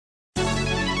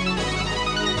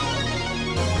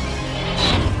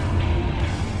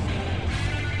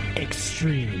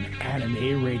Extreme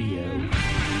Anime Radio.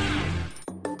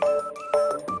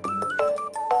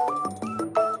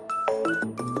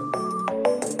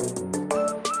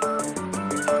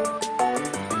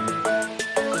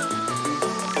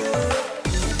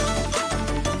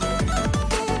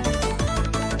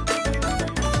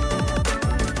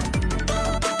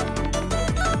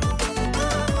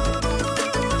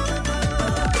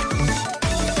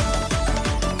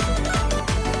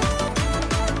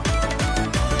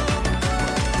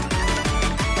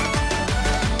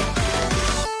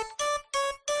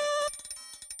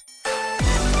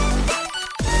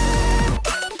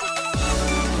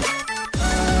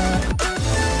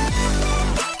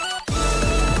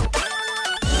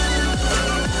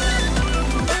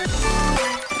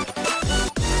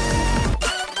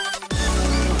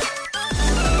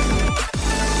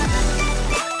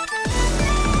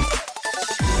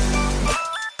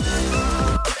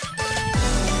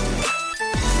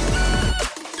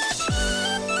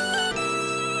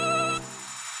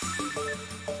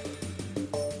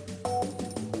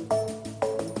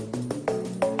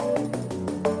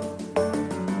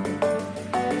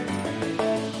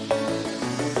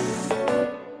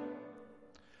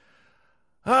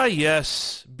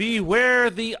 Yes, beware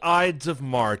the Ides of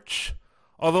March.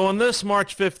 Although on this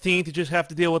March 15th, you just have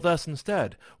to deal with us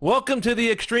instead. Welcome to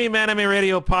the Extreme Anime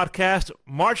Radio Podcast,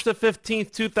 March the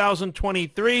 15th,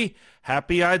 2023.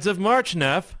 Happy Ides of March,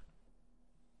 Neff.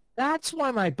 That's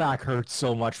why my back hurts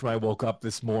so much when I woke up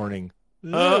this morning.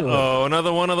 Uh-oh,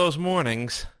 another one of those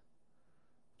mornings.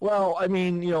 Well, I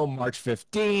mean, March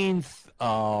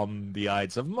 15th, the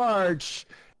Ides of March,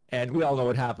 and we all know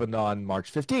what happened on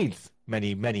March 15th.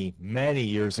 Many, many, many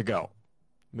years ago.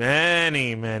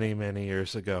 Many, many, many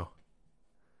years ago.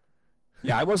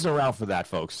 Yeah, I wasn't around for that,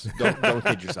 folks. Don't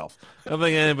kid yourself. I don't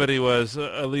think anybody was,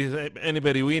 at least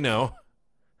anybody we know.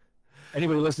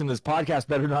 Anybody listening to this podcast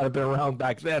better not have been around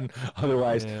back then.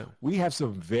 Otherwise, we have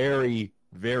some very,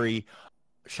 very,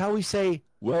 shall we say,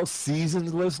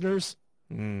 well-seasoned listeners.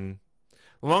 As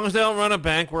long as they don't run a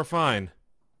bank, we're fine.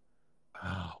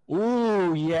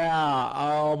 Ooh,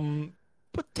 yeah.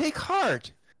 But take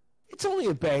heart. It's only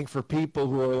a bank for people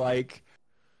who are like,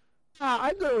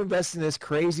 I'm going to invest in this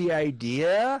crazy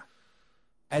idea,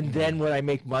 and then when I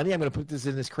make money, I'm going to put this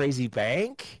in this crazy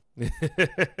bank. And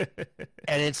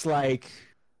it's like,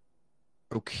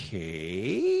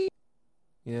 okay.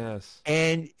 Yes.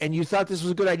 And you thought this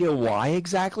was a good idea. Why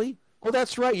exactly? Well,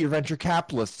 that's right. You're venture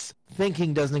capitalists.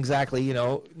 Thinking doesn't exactly,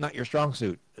 not your strong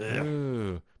suit.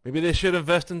 Ooh, maybe they should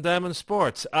invest in Diamond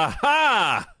Sports.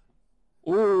 Aha!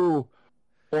 Ooh,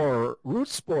 or Root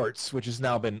Sports, which has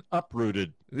now been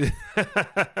uprooted.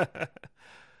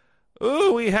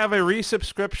 Ooh, we have a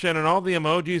resubscription, and all the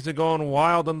emojis are going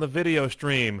wild on the video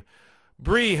stream.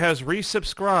 Bree has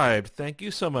resubscribed. Thank you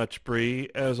so much,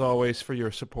 Bree, as always, for your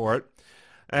support.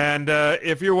 And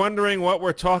if you're wondering what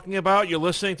we're talking about, you're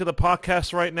listening to the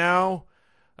podcast right now,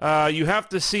 you have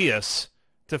to see us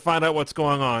to find out what's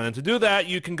going on. And to do that,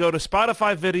 you can go to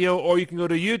Spotify Video, or you can go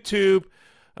to YouTube,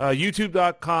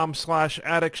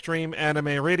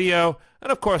 youtube.com/@ExtremeAnimeRadio,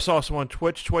 and of course also on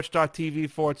Twitch,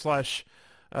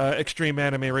 twitch.tv/Extreme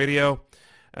Anime Radio.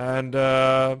 And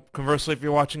conversely, if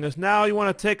you're watching us now, you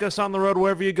want to take us on the road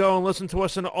wherever you go and listen to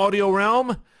us in the audio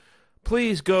realm,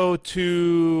 please go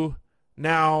to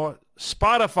now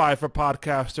Spotify for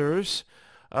podcasters,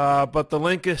 but the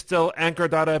link is still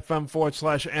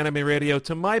anchor.fm/Anime Radio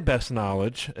to my best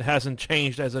knowledge. It hasn't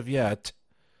changed as of yet.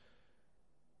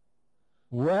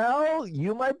 Well,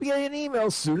 you might be getting an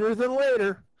email sooner than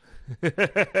later.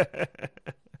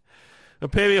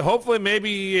 Maybe, hopefully,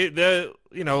 maybe they're,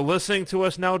 listening to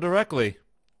us now directly.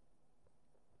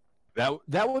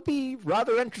 That would be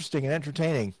rather interesting and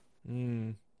entertaining.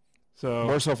 So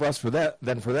more so for us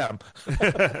than for them.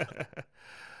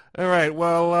 All right.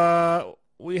 Well,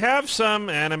 we have some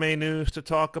anime news to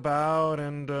talk about,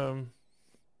 and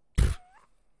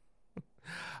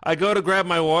I go to grab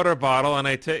my water bottle, and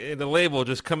the label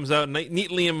just comes out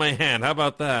neatly in my hand. How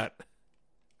about that?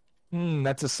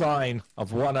 That's a sign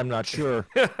of one I'm not sure.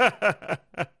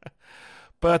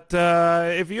 But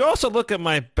if you also look at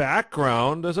my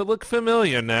background, does it look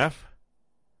familiar, Neff?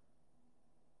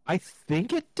 I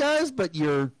think it does, but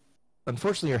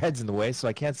unfortunately your head's in the way, so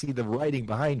I can't see the writing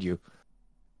behind you.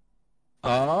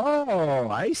 Oh,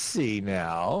 I see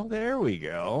now. There we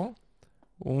go.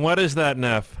 What is that,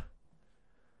 Neff?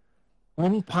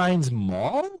 Twin Pines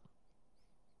Mall?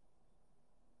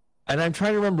 And I'm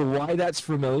trying to remember why that's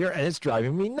familiar, and it's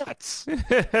driving me nuts.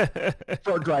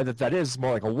 Short drive that is.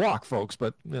 More like a walk, folks,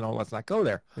 but, let's not go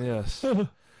there. Yes.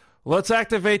 Let's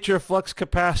activate your flux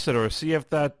capacitor. See if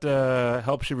that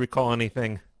helps you recall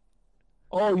anything.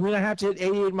 Oh, you mean I have to hit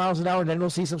 88 miles an hour and then we'll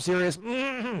see some serious?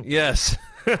 Yes.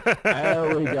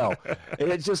 There we go.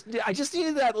 And I just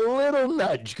needed that little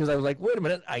nudge because I was like, wait a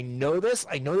minute, I know this.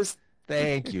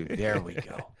 Thank you. There we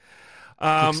go.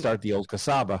 Kickstart the old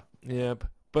Kasaba. Yep.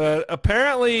 But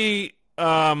apparently,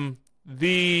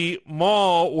 the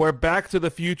mall where Back to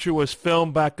the Future was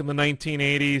filmed back in the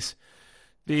 1980s,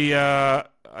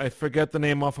 I forget the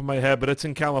name off of my head, but it's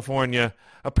in California.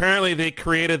 Apparently, they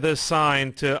created this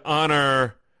sign to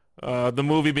honor the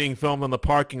movie being filmed in the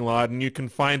parking lot, and you can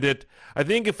find it. I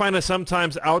think you can find it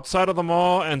sometimes outside of the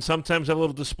mall, and sometimes a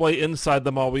little display inside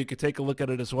the mall where you could take a look at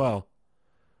it as well.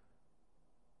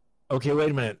 Okay,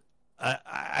 wait a minute.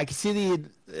 I can see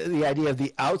the idea of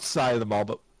the outside of the mall,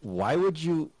 but why would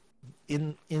you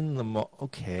in the mall?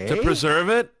 Okay, To preserve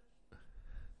it?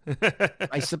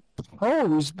 I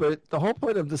suppose, but the whole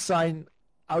point of the sign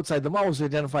outside the mall was to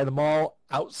identify the mall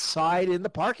outside in the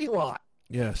parking lot.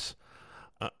 Yes.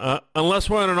 Unless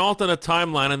we're in an alternate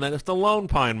timeline, and then it's the Lone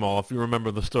Pine Mall, if you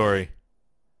remember the story.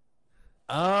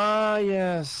 Ah,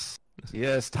 yes.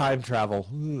 Yes, time travel.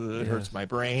 It hurts my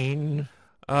brain.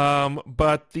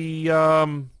 But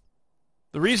the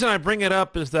reason I bring it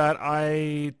up is that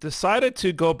I decided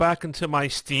to go back into my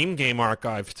Steam game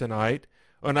archives tonight,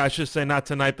 or I should say not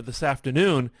tonight, but this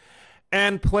afternoon,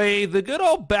 and play the good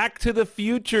old Back to the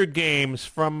Future games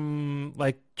from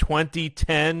like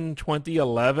 2010,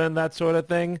 2011, that sort of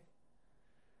thing.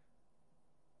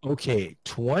 Okay,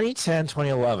 2010,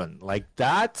 2011. Like,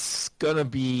 that's going to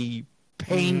be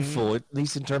painful, at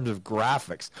least in terms of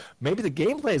graphics. Maybe the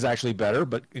gameplay is actually better,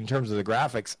 but in terms of the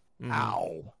graphics,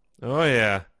 ow. Oh,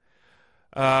 yeah.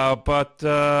 But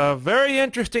very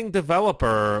interesting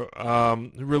developer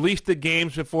released the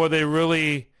games before they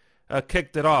really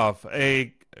kicked it off.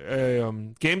 A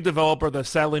game developer that's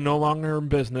sadly no longer in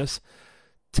business.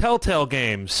 Telltale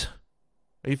Games.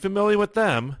 Are you familiar with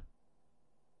them?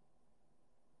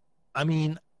 I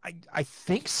mean, I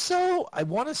think so. I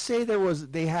want to say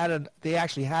they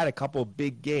actually had a couple of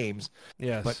big games.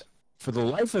 Yes. But for the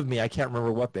life of me, I can't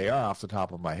remember what they are off the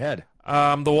top of my head.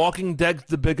 The Walking Dead's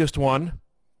the biggest one.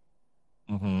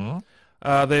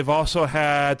 Mm-hmm. They've also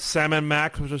had Sam and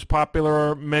Max, which was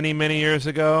popular many, many years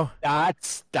ago.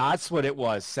 That's what it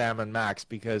was, Sam and Max,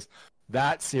 because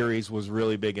that series was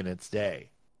really big in its day.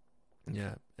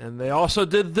 Yeah. And they also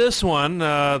did this one,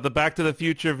 the Back to the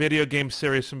Future video game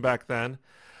series from back then.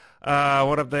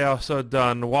 What have they also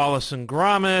done? Wallace and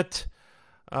Gromit.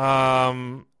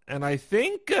 And I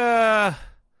think,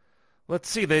 let's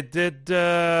see, they did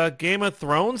Game of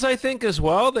Thrones, I think, as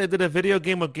well. They did a video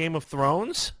game of Game of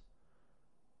Thrones.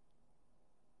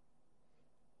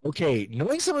 Okay,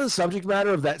 knowing some of the subject matter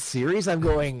of that series, I'm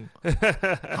going,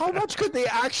 how much could they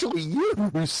actually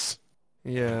use?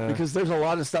 Yeah. Because there's a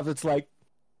lot of stuff that's like,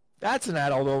 that's an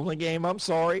adult-only game, I'm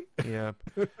sorry. Yeah.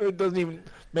 It doesn't even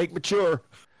make mature.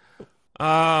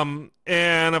 And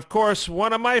of course,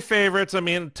 one of my favorites, I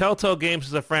mean, Telltale Games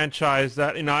is a franchise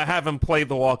that, I haven't played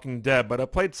The Walking Dead, but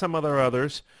I've played some other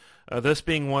others, this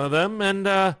being one of them. And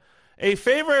a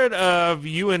favorite of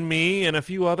you and me and a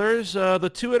few others,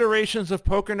 the 2 iterations of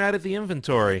Poker Night at the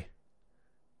Inventory.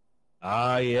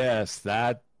 Ah, yes,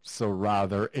 that's a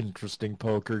rather interesting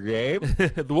poker game.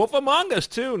 The Wolf Among Us,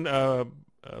 too,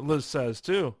 Liz says,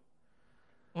 too.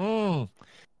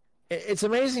 It's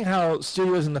amazing how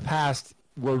studios in the past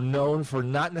were known for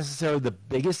not necessarily the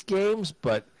biggest games,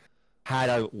 but had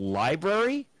a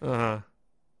library. Uh-huh.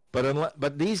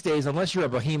 But these days, unless you're a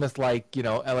behemoth like,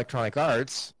 Electronic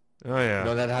Arts, Oh,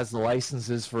 yeah. that has the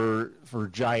licenses for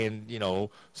giant,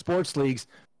 sports leagues,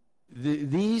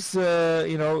 these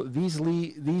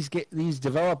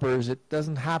developers, it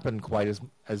doesn't happen quite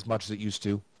as much as it used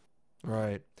to.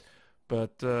 Right.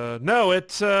 But no,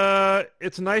 it's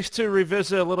nice to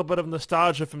revisit a little bit of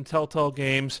nostalgia from Telltale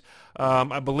Games.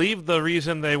 I believe the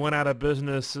reason they went out of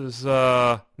business is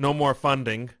no more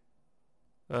funding.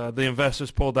 The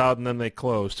investors pulled out and then they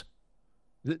closed.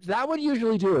 That would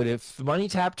usually do it. If the money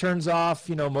tap turns off,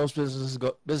 most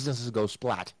businesses go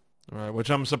splat. Right,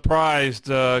 which I'm surprised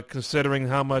considering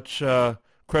how much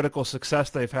critical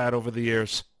success they've had over the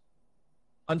years.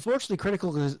 Unfortunately,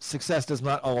 critical success does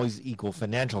not always equal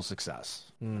financial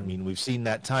success. I mean, we've seen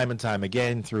that time and time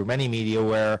again through many media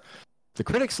where the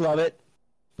critics love it,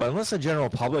 but unless the general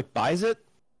public buys it...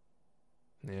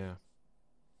 Yeah.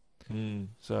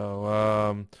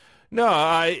 So,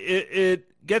 no, it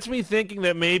gets me thinking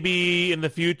that maybe in the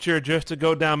future, just to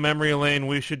go down memory lane,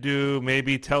 we should do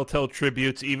maybe Telltale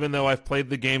tributes. Even though I've played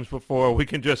the games before, we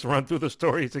can just run through the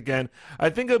stories again. I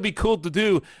think it would be cool to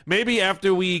do maybe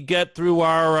after we get through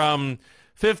our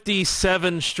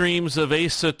 57 streams of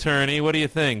Ace Attorney. What do you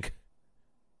think?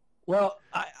 Well,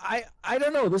 I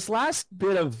don't know. This last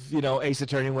bit of, Ace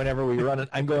Attorney, whenever we run it,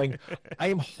 I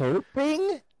am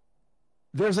hoping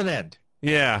there's an end.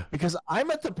 Yeah. Because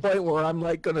I'm at the point where I'm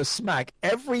like going to smack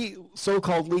every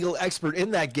so-called legal expert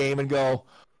in that game and go,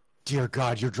 dear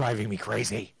God, you're driving me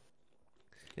crazy.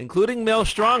 Including Mel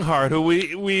Strongheart, who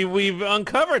we've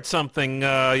uncovered something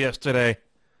yesterday.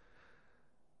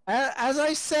 As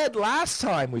I said last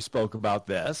time we spoke about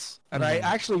this, and I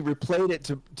actually replayed it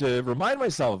to remind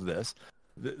myself of this,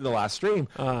 the last stream,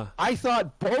 I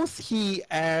thought both he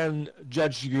and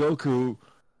Judge Jigoku,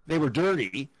 they were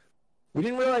dirty. I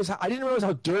didn't realize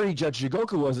how dirty Judge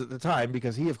Jigoku was at the time,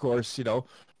 because he, of course,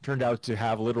 turned out to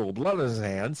have literal blood on his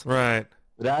hands. Right.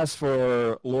 But as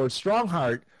for Lord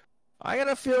Strongheart, I got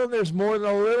a feeling there's more than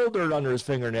a little dirt under his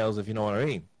fingernails, if you know what I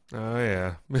mean. Oh,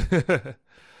 yeah.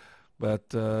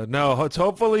 But no, it's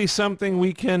hopefully something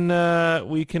we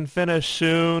can finish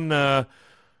soon.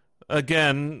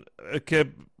 Again, I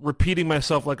kept repeating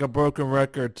myself like a broken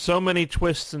record. So many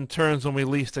twists and turns when we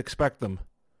least expect them.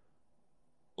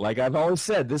 Like I've always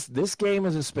said, this game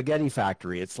is a spaghetti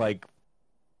factory. It's like,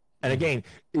 and again,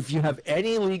 if you have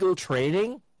any legal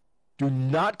training, do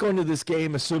not go into this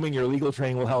game assuming your legal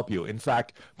training will help you. In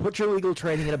fact, put your legal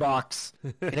training in a box,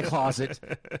 in a closet,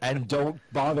 and don't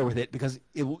bother with it, because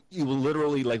you will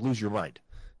literally lose your mind.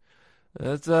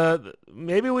 That's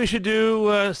maybe we should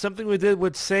do something we did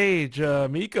with Sage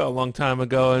Miko a long time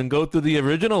ago and go through the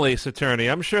original Ace Attorney.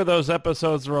 I'm sure those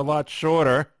episodes are a lot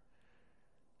shorter.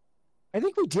 I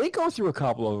think we did go through a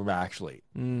couple of them, actually.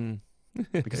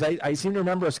 Because I seem to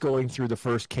remember us going through the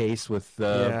first case with...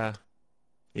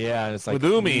 Yeah, and it's like... With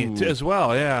Umi as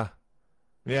well, yeah.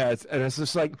 Yeah, it's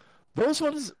just like... Those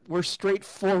ones were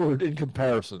straightforward in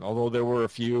comparison, although there were a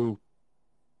few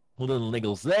little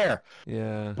niggles there.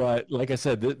 Yeah. But like I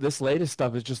said, this latest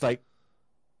stuff is just like...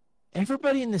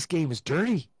 Everybody in this game is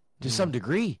dirty to some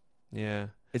degree. Yeah.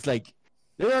 It's like...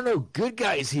 There are no good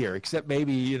guys here, except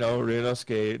maybe,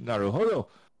 Ryunosuke Naruhodo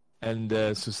and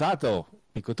Susato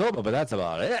Mikotoba, but that's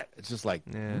about it. It's just like,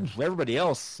 everybody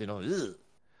else, ugh.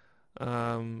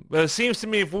 But it seems to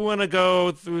me if we want to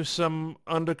go through some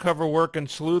undercover work and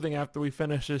sleuthing after we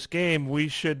finish this game, we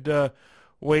should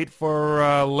wait for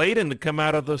Layden to come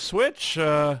out of the Switch.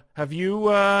 Have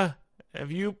you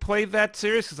played that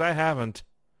series? Because I haven't.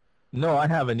 No, I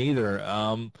haven't either.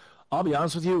 I'll be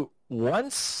honest with you.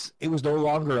 Once it was no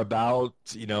longer about,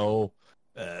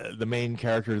 the main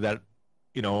character that,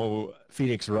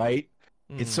 Phoenix Wright,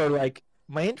 it's sort of like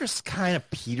my interest kind of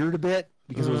petered a bit,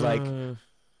 because it was like,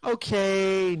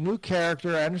 okay, new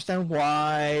character, I understand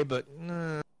why, but,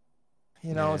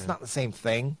 it's not the same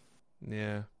thing.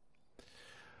 Yeah.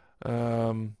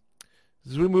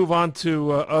 As we move on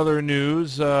to other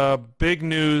news, big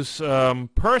news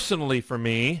personally for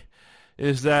me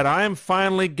is that I am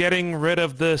finally getting rid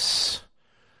of this,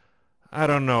 I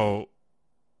don't know,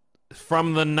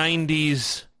 from the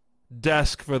 90s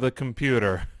desk for the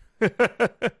computer.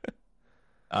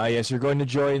 Yes, you're going to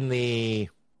join the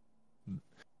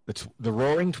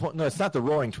Roaring 20. No, it's not the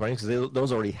Roaring 20s, because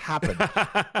those already happened.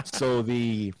 So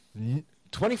the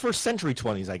 21st century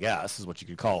 20s, I guess, is what you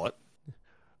could call it.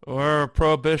 Or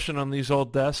prohibition on these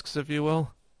old desks, if you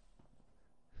will.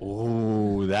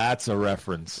 Oh, that's a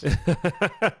reference.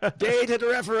 Dated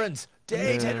reference.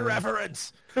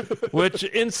 Which,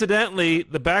 incidentally,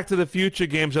 the Back to the Future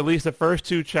games, at least the first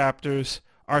two chapters,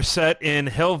 are set in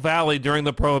Hill Valley during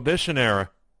the Prohibition era.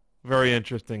 Very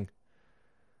interesting.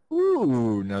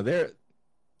 Ooh, now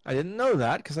I didn't know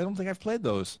that, because I don't think I've played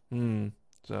those.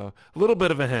 So, a little bit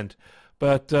of a hint.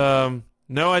 But,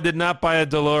 no, I did not buy a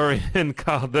DeLorean,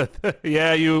 Carl.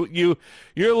 Yeah,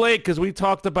 you're late, because we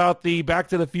talked about the Back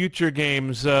to the Future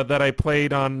games that I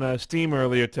played on Steam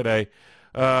earlier today.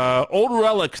 Old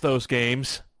relics, those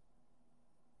games.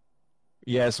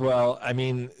 Yes, well, I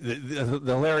mean, the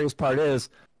hilarious part is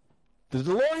the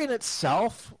DeLorean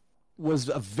itself was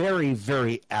a very,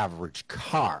 very average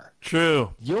car.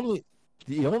 True.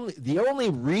 The only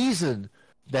reason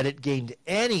that it gained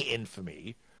any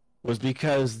infamy was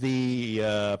because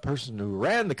the person who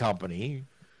ran the company,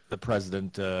 the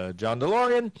president, John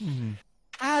DeLorean,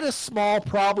 had a small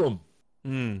problem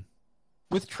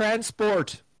with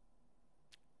transport.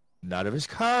 Not of his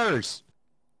cars,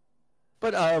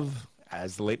 but of,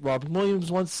 as the late Robin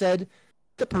Williams once said,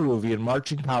 the Peruvian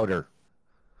marching powder.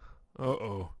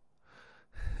 Uh-oh.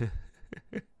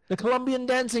 The Colombian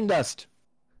dancing dust.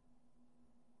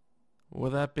 What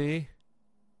would that be?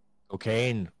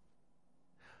 Cocaine.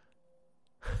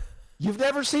 You've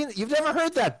never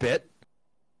heard that bit?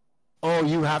 Oh,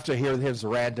 you have to hear his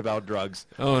rant about drugs.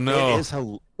 Oh, no.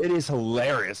 It is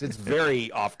hilarious. It's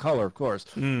very off color, of course.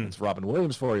 It's Robin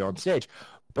Williams for you on stage.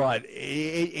 But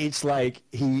it's like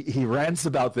he rants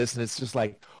about this, and it's just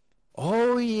like,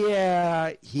 oh,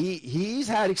 yeah, he's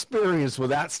had experience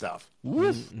with that stuff.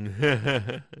 Woof.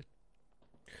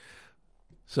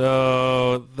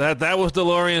 So that was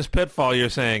DeLorean's pitfall, you're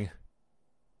saying?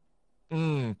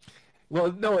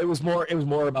 Well, no, it was more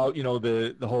about,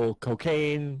 the whole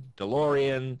cocaine,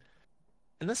 DeLorean.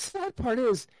 And the sad part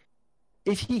is,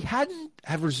 if he hadn't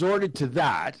have resorted to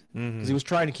that, because he was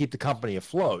trying to keep the company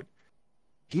afloat,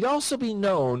 he'd also be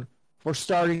known for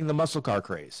starting the muscle car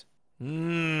craze. Do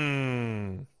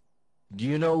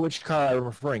you know which car I'm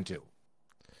referring to?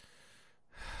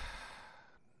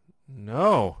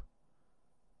 No.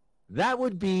 That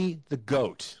would be the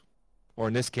GOAT, or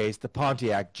in this case, the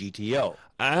Pontiac GTO.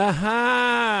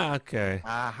 Aha! Okay.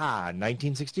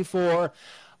 1964.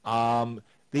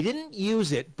 They didn't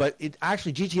use it, but it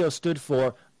actually, GTO stood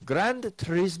for Gran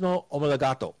Turismo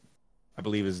Omologato, I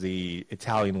believe is the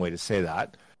Italian way to say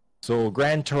that. So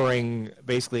Grand Touring,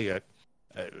 basically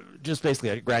just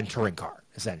basically a Grand Touring car,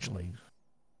 essentially.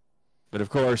 But of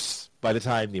course, by the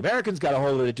time the Americans got a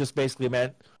hold of it, it just basically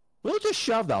meant, we'll just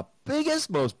shove the biggest,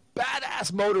 most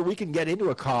badass motor we can get into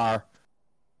a car,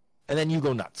 and then you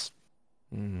go nuts.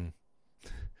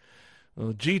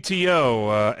 Well,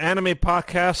 GTO, anime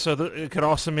podcast, so that it could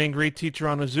also mean Great Teacher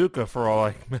Onizuka for all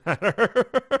I matter.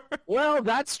 Well,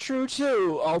 that's true,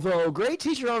 too, although Great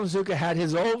Teacher Onizuka had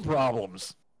his own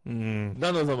problems. None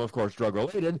of them, of course,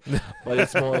 drug-related, but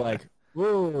it's more like,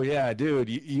 oh, yeah, dude,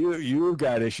 you've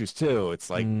got issues, too. It's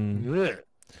like, ugh.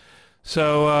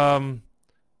 So,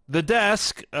 the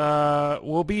desk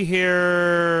will be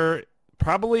here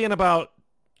probably in about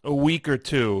a week or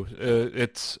two.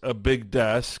 It's a big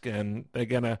desk, and they're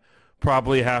going to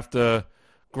probably have to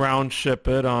ground ship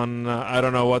it on, I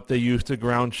don't know what they use to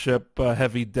ground ship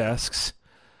heavy desks.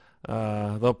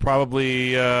 They'll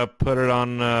probably put it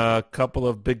on a couple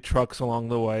of big trucks along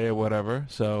the way or whatever.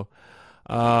 So,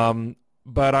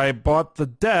 but I bought the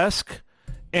desk,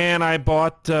 and I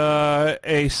bought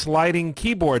a sliding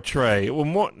keyboard tray.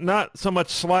 Well, not so much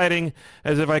sliding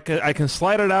as if I can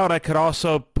slide it out. I could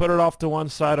also put it off to one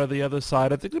side or the other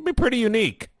side. I think it'd be pretty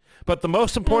unique. But the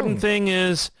most important thing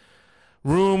is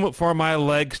room for my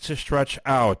legs to stretch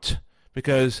out,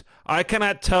 because I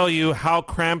cannot tell you how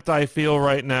cramped I feel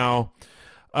right now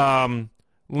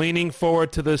leaning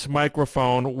forward to this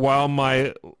microphone while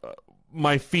my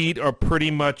feet are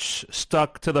pretty much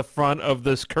stuck to the front of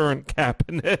this current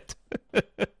cabinet.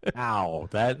 Ow,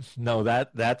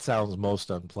 that sounds most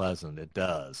unpleasant. It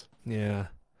does. Yeah.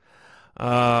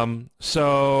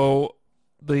 So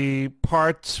the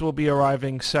parts will be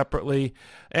arriving separately,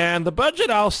 and the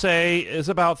budget, I'll say, is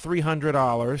about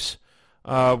 $300,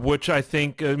 which I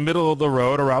think middle of the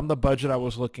road, around the budget I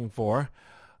was looking for.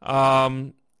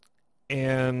 And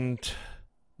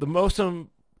the most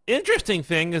interesting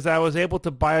thing is I was able to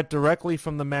buy it directly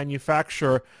from the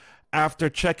manufacturer after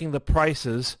checking the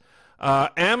prices.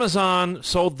 Amazon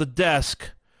sold the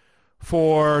desk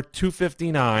for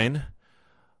 $259,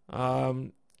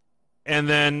 and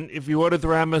then if you ordered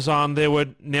through Amazon, they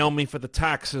would nail me for the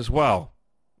tax as well.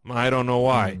 I don't know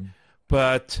why,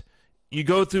 but you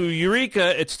go through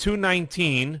Eureka, it's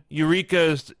 $219.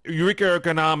 Eureka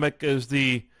Ergonomic is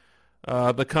the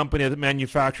company that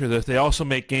manufactures this. They also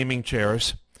make gaming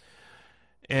chairs.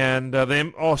 And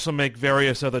they also make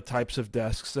various other types of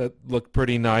desks that look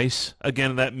pretty nice.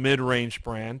 Again, that mid-range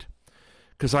brand.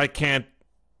 Because I can't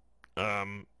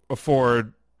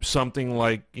afford something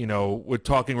like, we're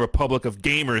talking Republic of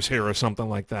Gamers here or something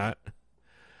like that.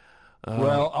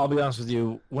 Well, I'll be honest with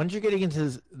you. Once you're getting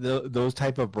into those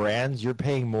type of brands, you're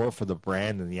paying more for the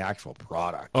brand than the actual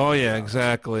product. Oh, yeah,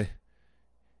 exactly.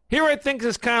 Here I think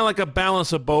it's kind of like a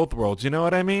balance of both worlds. You know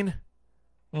what I mean?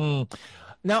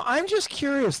 Now, I'm just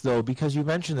curious, though, because you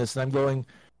mentioned this, and I'm going,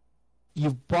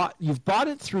 you've bought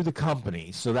it through the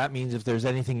company, so that means if there's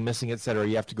anything missing, et cetera,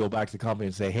 you have to go back to the company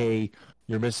and say, hey,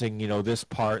 you're missing, this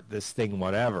part, this thing,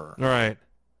 whatever. Right.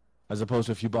 As opposed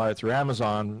to if you bought it through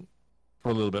Amazon for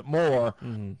a little bit more,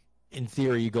 in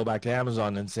theory, you go back to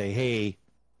Amazon and say, hey,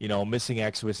 missing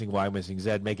X, missing Y, missing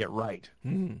Z, make it right.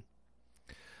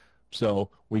 So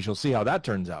we shall see how that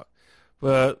turns out.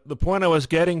 But the point I was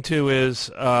getting to is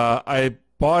I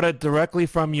bought it directly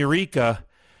from Eureka,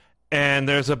 and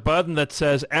there's a button that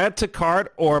says add to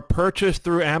cart or purchase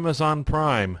through Amazon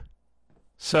Prime.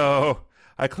 So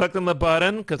I clicked on the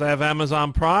button because I have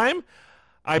Amazon Prime.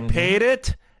 I paid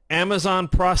it. Amazon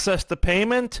processed the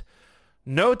payment.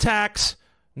 No tax,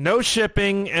 no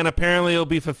shipping, and apparently it'll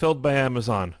be fulfilled by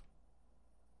Amazon.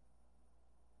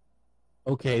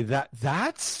 Okay,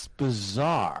 that's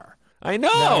bizarre. I Now,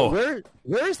 know.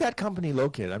 where is that company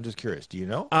located? I'm just curious. Do you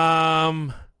know?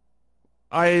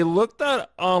 I looked at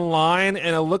online,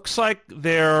 and it looks like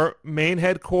their main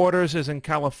headquarters is in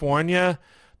California.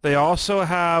 They also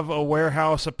have a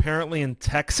warehouse apparently in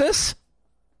Texas.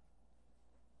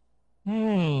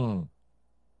 So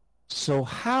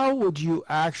how would you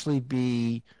actually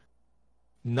be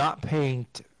not paying?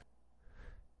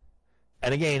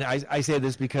 And again, I say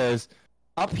this because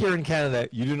up here in Canada,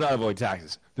 you do not avoid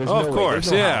taxes. There's Oh, no of way. course,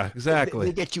 There's no yeah, how. exactly.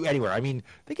 They get you anywhere. I mean,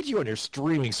 they get you on your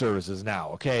streaming services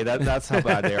now. Okay, that's how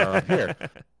bad they are up here.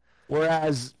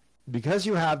 Whereas because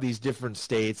you have these different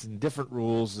states and different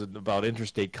rules about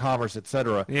interstate commerce,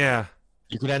 etc., Yeah.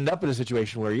 you could end up in a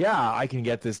situation where, yeah, I can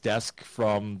get this desk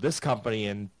from this company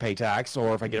and pay tax,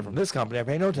 or if I get it from this company, I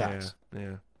pay no tax.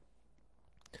 Yeah.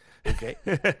 Okay.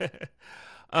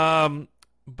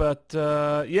 But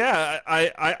yeah,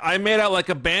 I made out like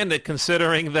a bandit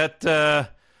considering that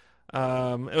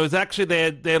it was actually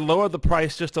they had lowered the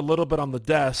price just a little bit on the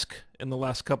desk in the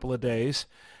last couple of days,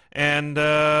 and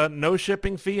no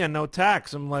shipping fee and no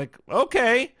tax. I'm like,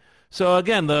 okay. So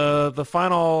again, the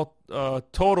final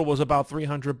total was about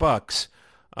 $300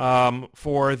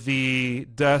 for the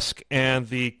desk and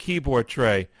the keyboard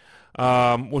tray,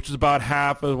 which is about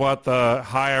half of what the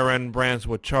higher end brands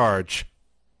would charge.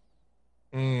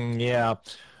 Yeah.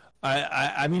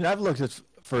 I mean, I've looked at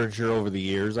furniture over the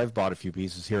years. I've bought a few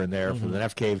pieces here and there from the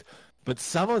Nef Cave, but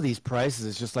some of these prices,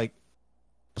 it's just like,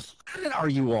 what planet are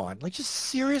you on? Like, just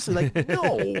seriously, like,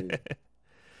 no.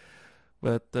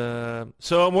 But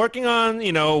so I'm working on,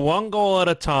 one goal at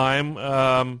a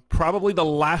time. Probably the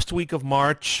last week of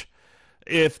March.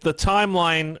 If the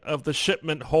timeline of the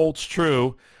shipment holds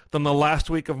true, then the last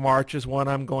week of March is when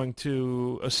I'm going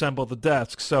to assemble the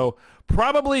desk. So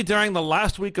probably during the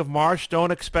last week of March,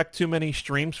 don't expect too many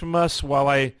streams from us while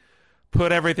I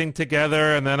put everything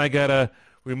together, and then I gotta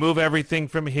remove everything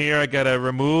from here. I gotta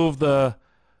remove the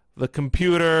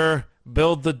computer,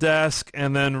 build the desk,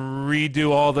 and then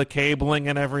redo all the cabling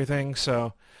and everything.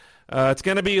 So it's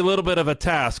going to be a little bit of a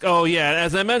task. Oh, yeah,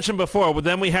 as I mentioned before, but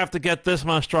then we have to get this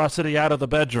monstrosity out of the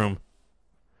bedroom.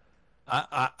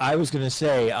 I was going to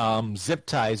say zip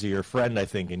ties are your friend, I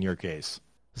think, in your case.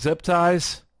 Zip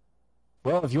ties?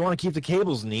 Well, if you want to keep the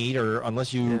cables neat, or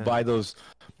unless you buy those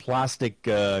plastic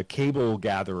cable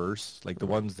gatherers, like the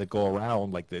ones that go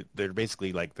around, like they're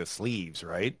basically like the sleeves,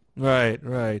 right? Right.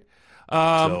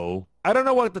 So I don't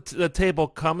know what the table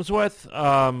comes with,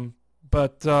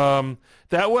 but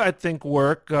that would, I think,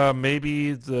 work.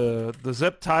 Maybe the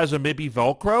zip ties, or maybe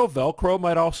Velcro. Velcro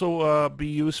might also be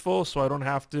useful, so I don't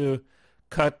have to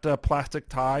cut plastic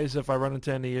ties if I run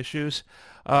into any issues.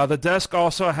 The desk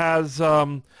also has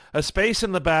a space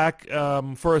in the back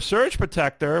for a surge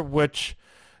protector, which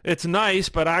it's nice,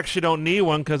 but I actually don't need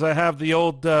one because I have the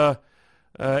old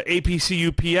APC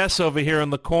UPS over here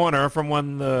in the corner from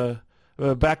when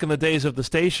back in the days of the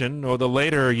station, or the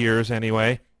later years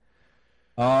anyway.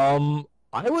 I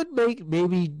would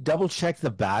maybe double check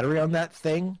the battery on that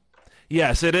thing.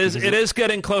 Yes, it is. It is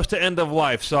getting close to end of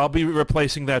life, so I'll be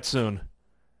replacing that soon.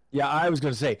 Yeah, I was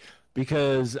going to say,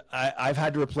 because I've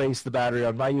had to replace the battery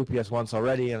on my UPS once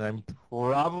already, and I'm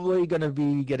probably going to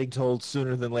be getting told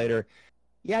sooner than later,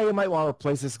 yeah, you might want to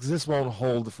replace this because this won't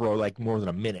hold for like more than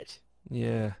a minute.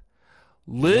 Yeah.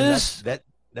 Liz, then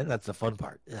that's the fun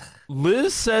part. Ugh.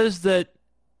 Liz says that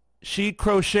she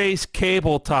crochets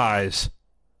cable ties.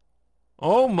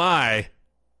 Oh my.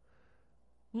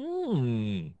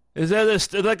 Is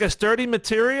that like a sturdy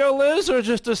material, Liz, or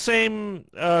just the same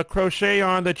crochet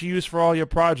yarn that you use for all your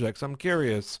projects? I'm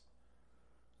curious.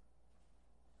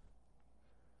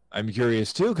 I'm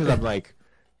curious too, because I'm like,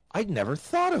 I'd never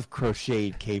thought of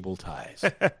crocheted cable ties.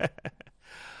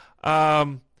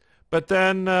 But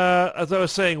then, as I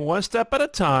was saying, one step at a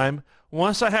time.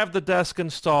 Once I have the desk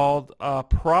installed,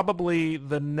 probably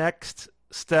the next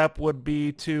step would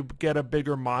be to get a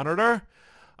bigger monitor.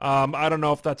 I don't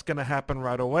know if that's going to happen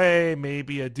right away.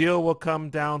 Maybe a deal will come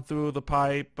down through the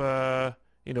pipe, where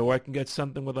I can get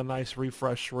something with a nice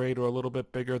refresh rate or a little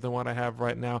bit bigger than what I have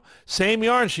right now. Same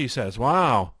yarn, she says.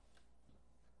 Wow.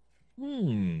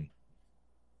 That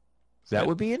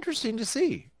would be interesting to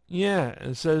see. Yeah,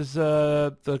 it says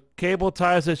the cable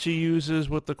ties that she uses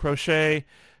with the crochet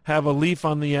have a leaf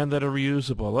on the end that are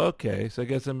reusable. Okay, so I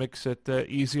guess it makes it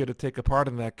easier to take apart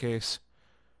in that case.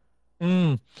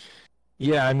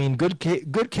 Yeah, I mean, good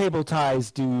cable ties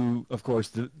do, of course,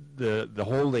 the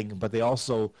holding, but they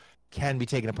also can be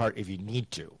taken apart if you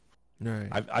need to. Right.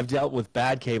 I've dealt with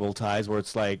bad cable ties where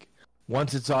it's like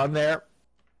once it's on there,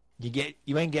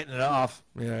 you ain't getting it off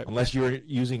Yeah. unless you're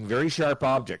using very sharp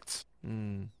objects.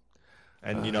 Mm.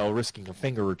 And, risking a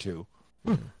finger or two.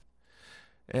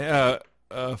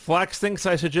 Flex thinks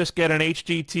I should just get an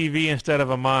HD TV instead of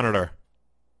a monitor.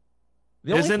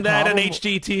 The only Isn't that an problem-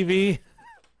 HD TV?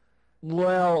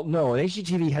 Well, no, an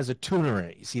HDTV has a tuner in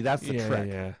it. You see, that's the Yeah,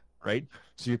 trick, yeah. right?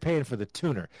 So you're paying for the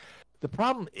tuner. The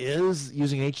problem is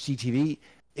using an HDTV,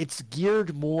 it's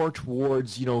geared more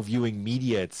towards, viewing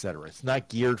media, etc. It's not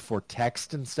geared for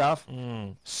text and stuff.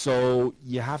 Mm. So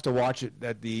you have to watch it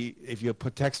if you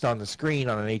put text on the screen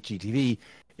on an HDTV,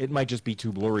 it might just be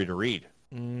too blurry to read.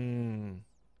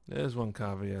 There's one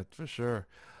caveat for sure.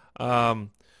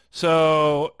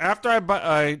 So after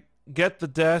I get the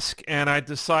desk and I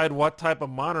decide what type of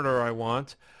monitor I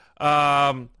want,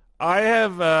 I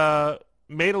have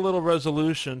made a little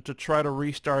resolution to try to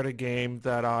restart a game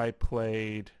that I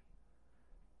played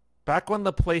back when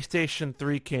the PlayStation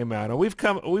 3 came out. And we've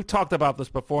talked about this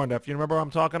before, Neff. You remember what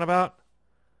I'm talking about?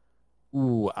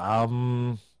 Ooh,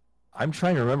 I'm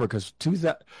trying to remember because I'm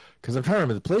trying to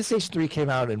remember the PlayStation 3 came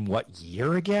out in what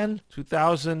year again?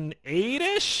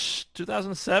 2008-ish,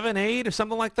 2007, 8, or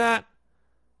something like that.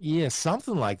 Yeah,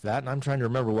 something like that. And I'm trying to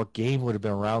remember what game would have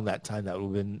been around that time that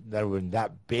would have been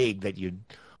that big that you'd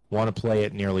want to play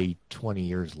it nearly 20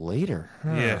 years later.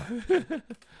 Huh.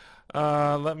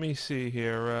 Yeah. Let me see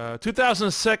here.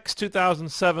 2006,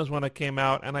 2007 is when it came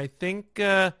out, and I think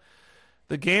the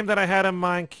game that I had in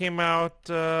mind came out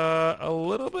a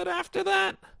little bit after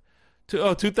that.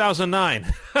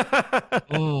 2009.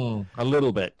 A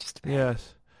little bit. Just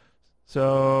Yes.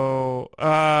 So,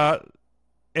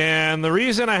 and the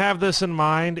reason I have this in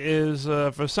mind is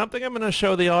for something I'm going to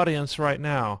show the audience right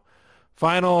now.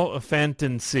 Final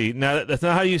Fantasy. Now, that's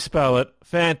not how you spell it.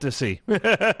 Fantasy.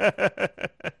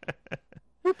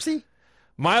 Whoopsie.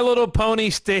 My Little Pony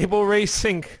Stable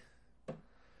Racing.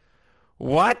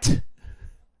 What?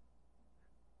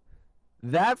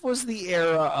 That was the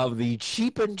era of the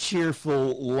cheap and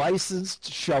cheerful licensed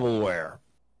shovelware.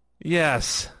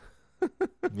 Yes.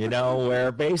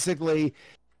 Where basically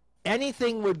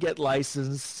anything would get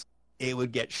licensed, it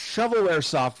would get shovelware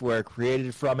software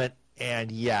created from it,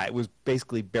 and yeah, it was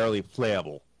basically barely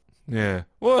playable. Yeah.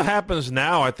 Well, it happens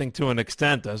now, I think, to an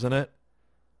extent, doesn't it?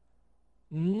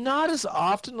 Not as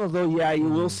often, although, yeah, you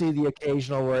will see the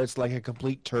occasional where it's like a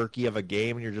complete turkey of a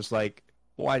game, and you're just like,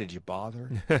 why did you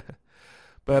bother?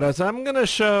 But as I'm going to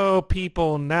show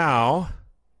people now,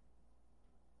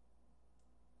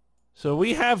 so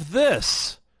we have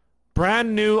this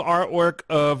brand new artwork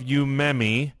of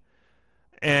Yumemi,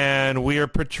 and we are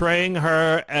portraying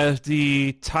her as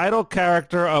the title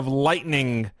character of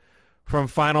Lightning from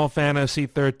Final Fantasy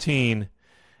XIII,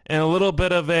 and a little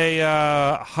bit of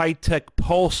a high-tech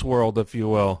Pulse world, if you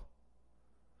will.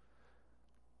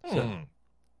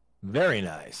 Very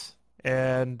nice.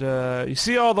 And you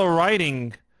see all the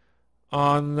writing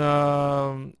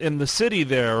on in the city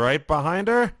there, right behind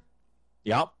her?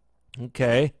 Yep.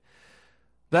 Okay.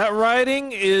 That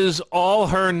writing is all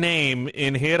her name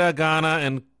in hiragana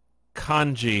and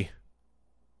kanji.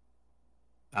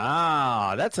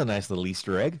 Ah, that's a nice little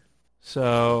Easter egg.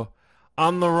 So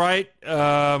on the right,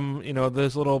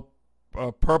 there's a little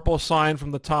purple sign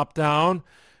from the top down.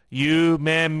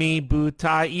 Yumemi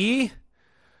Butai.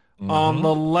 On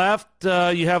the left,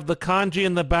 you have the kanji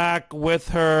in the back with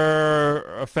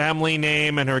her family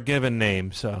name and her given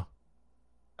name. So,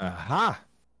 Aha.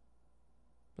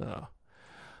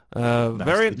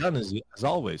 Very Nicely done as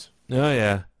always. Oh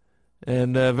yeah,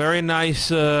 and very nice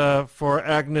for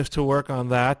Agnes to work on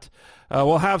that.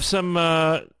 We'll have some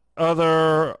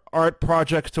other art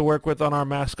projects to work with on our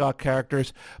mascot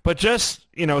characters, but just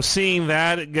seeing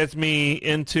that, it gets me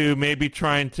into maybe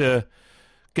trying to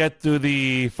get through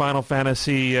the Final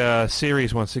Fantasy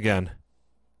series once again.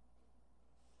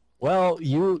 Well,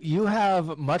 you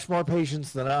have much more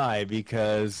patience than I,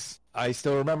 because I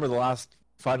still remember the last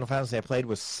Final Fantasy I played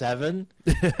was 7.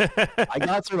 I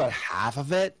got through about half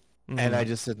of it, and I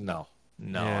just said no,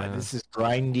 Yeah. this is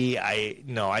grindy.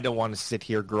 I don't want to sit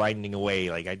here grinding away.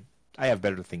 Like I have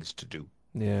better things to do.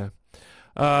 Yeah.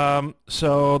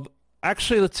 So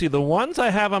actually, let's see. The ones I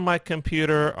have on my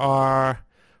computer are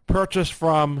purchased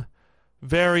from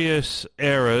various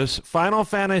eras. Final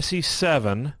Fantasy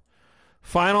VII,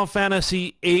 Final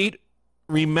Fantasy VIII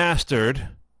Remastered,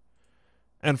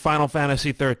 and Final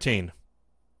Fantasy XIII.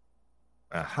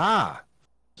 Aha.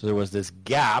 So there was this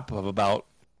gap of about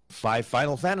 5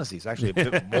 Final Fantasies, actually a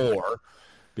bit more,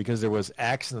 because there was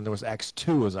X and then there was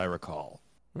X2, as I recall.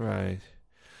 Right.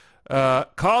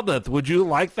 Caldeth, would you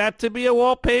like that to be a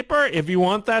wallpaper? If you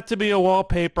want that to be a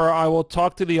wallpaper, I will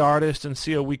talk to the artist and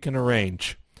see what we can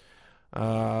arrange.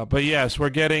 But yes, we're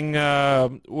getting,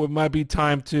 it might be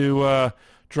time to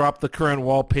drop the current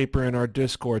wallpaper in our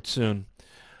Discord soon.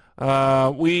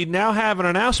 We now have an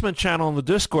announcement channel in the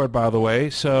Discord, by the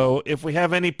way, so if we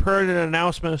have any pertinent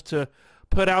announcements to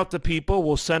put out to people,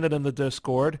 we'll send it in the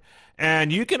Discord.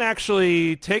 And you can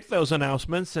actually take those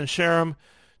announcements and share them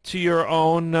to your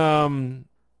own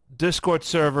Discord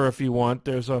server if you want.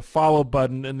 There's a follow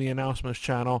button in the announcements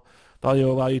channel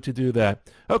that'll allow you to do that.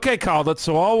 Okay, Kyle,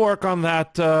 so I'll work on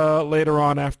that later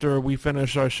on after we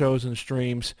finish our shows and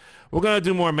streams. We're going to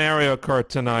do more Mario Kart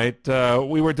tonight.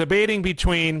 We were debating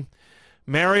between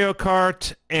Mario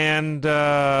Kart and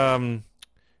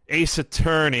Ace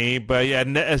Attorney, but yeah,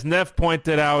 as Nev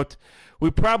pointed out,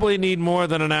 we probably need more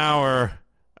than an hour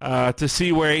to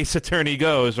see where Ace Attorney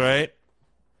goes, right?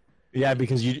 Yeah,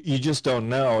 because you just don't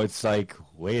know. It's like,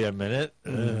 wait a minute.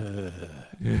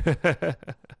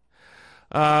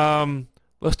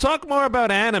 Let's talk more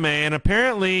about anime, and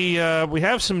apparently we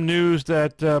have some news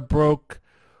that broke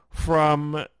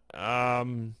from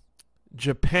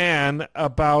Japan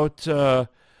about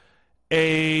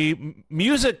a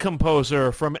music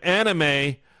composer from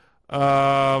anime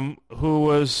who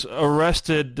was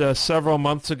arrested several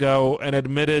months ago and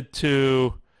admitted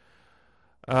to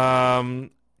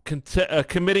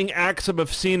committing acts of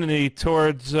obscenity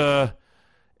towards a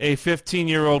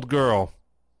 15-year-old girl.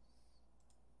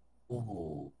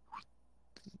 Ooh.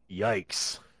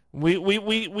 Yikes.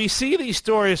 We see these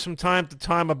stories from time to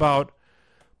time about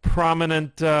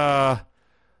prominent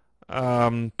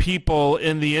people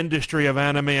in the industry of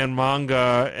anime and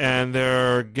manga, and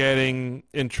they're getting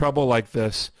in trouble like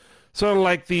this. Sort of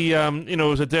like the, it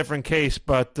was a different case,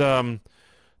 but the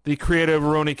creator of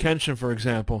Rurouni Kenshin, for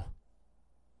example.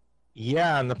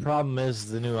 Yeah, and the problem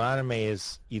is the new anime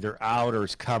is either out or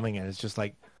is coming, and it's just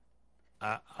like,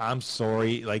 I'm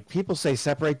sorry. Like, people say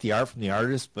separate the art from the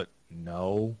artist, but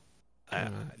no.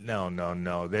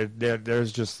 No.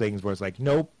 There's just things where it's like,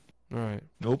 nope. Right.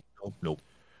 Nope.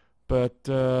 But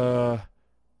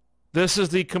this is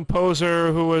the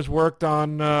composer who has worked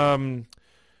on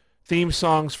theme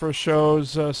songs for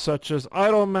shows such as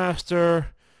Idolmaster,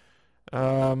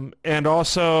 and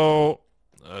also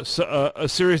a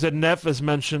series that Neff has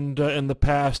mentioned in the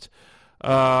past.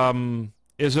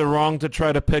 Is it wrong to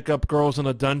try to pick up girls in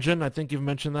a dungeon? I think you've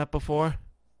mentioned that before.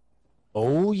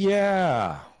 Oh,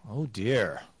 yeah. Oh,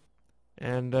 dear.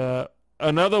 And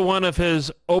another one of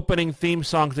his opening theme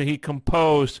songs that he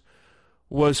composed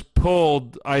was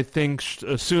pulled, I think,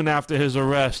 soon after his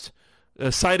arrest,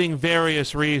 citing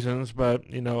various reasons, but,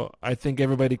 I think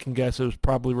everybody can guess it was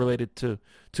probably related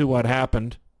to what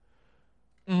happened.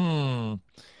 Yeah,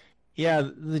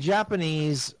 the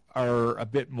Japanese are a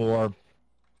bit more,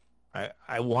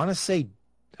 I want to say,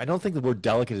 I don't think the word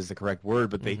delicate is the correct word,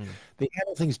 but they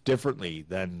handle things differently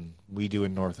than we do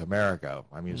in North America.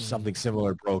 I mean, if something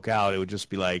similar broke out, it would just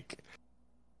be like,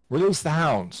 release the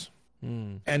hounds.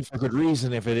 And for good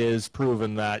reason if it is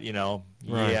proven that,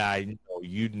 right. Yeah, I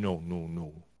know,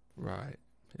 no. Right.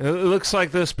 It looks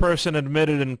like this person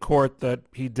admitted in court that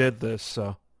he did this,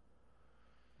 so.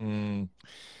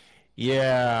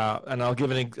 Yeah, and I'll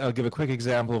give a quick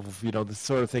example of, the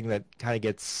sort of thing that kind of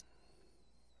gets,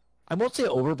 I won't say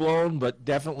overblown, but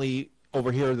definitely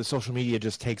over here the social media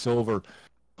just takes over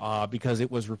because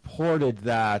it was reported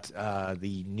that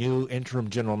the new interim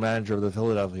general manager of the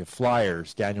Philadelphia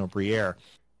Flyers, Daniel Briere,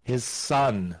 his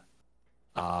son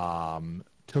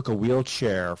took a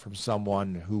wheelchair from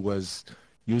someone who was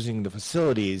using the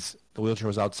facilities. The wheelchair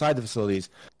was outside the facilities,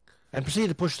 and proceeded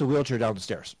to push the wheelchair down the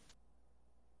stairs.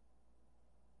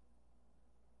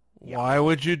 Why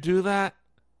would you do that?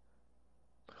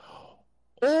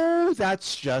 Oh,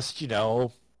 that's just,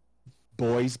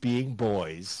 boys being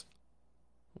boys.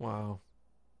 Wow.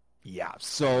 Yeah,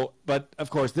 so, but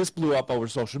of course, this blew up over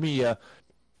social media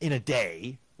in a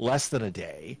day, less than a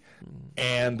day,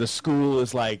 and the school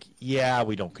is like, yeah,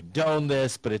 we don't condone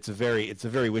this, but it's a very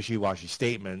wishy-washy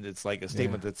statement. It's like a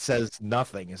statement that says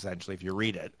nothing, essentially, if you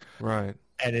read it. Right.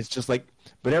 And it's just like,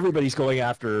 but everybody's going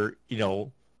after,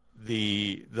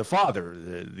 the father,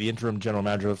 the interim general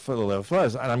manager of Philadelphia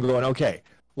Flyers, and I'm going, okay,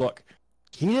 look,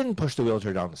 he didn't push the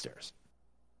wheelchair down the stairs.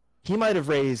 He might have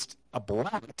raised a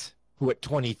brat who at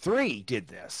 23 did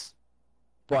this,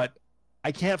 but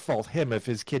I can't fault him if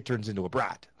his kid turns into a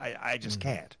brat. I just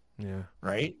can't. Yeah.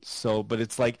 Right? So, but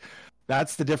it's like,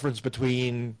 that's the difference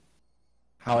between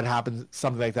how it happens,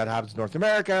 something like that happens in North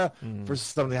America versus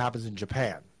something that happens in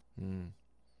Japan.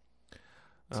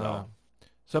 So.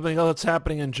 Something else that's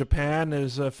happening in Japan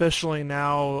is officially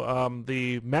now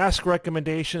the mask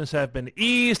recommendations have been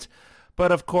eased,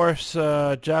 but of course,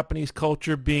 Japanese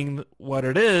culture being what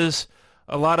it is,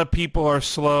 a lot of people are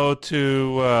slow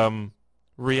to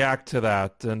react to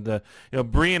that. And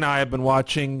Bree and I have been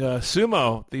watching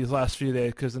sumo these last few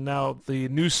days because now the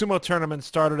new sumo tournament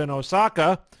started in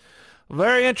Osaka.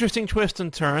 Very interesting twists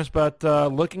and turns, but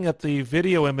looking at the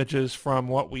video images from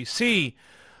what we see,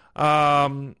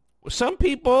 some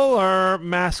people are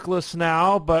maskless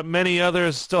now, but many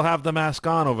others still have the mask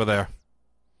on over there.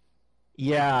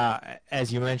 Yeah,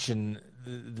 as you mentioned,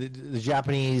 the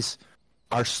Japanese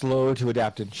are slow to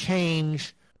adapt and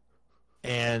change.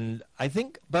 And I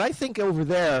think over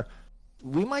there,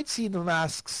 we might see the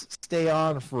masks stay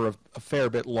on for a fair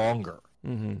bit longer.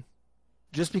 Mm-hmm.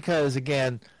 Just because,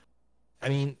 again, I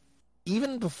mean,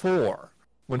 even before,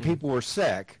 when people were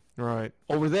sick, right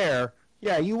over there,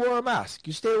 yeah, you wore a mask.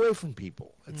 You stay away from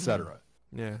people, etc.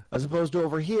 Yeah. As opposed to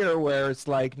over here, where it's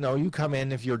like, no, you come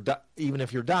in even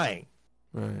if you're dying.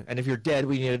 Right. And if you're dead,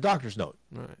 we need a doctor's note.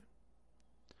 Right.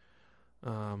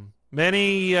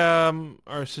 Many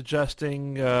are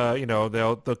suggesting,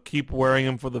 they'll keep wearing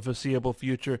them for the foreseeable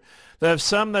future. They have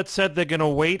some that said they're going to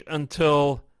wait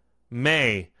until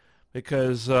May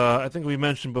because I think we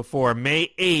mentioned before,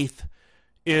 May 8th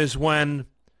is when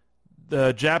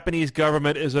the Japanese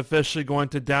government is officially going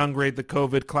to downgrade the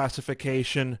COVID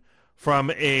classification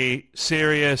from a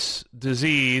serious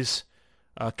disease,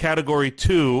 Category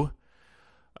 2,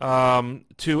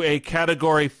 to a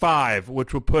Category 5,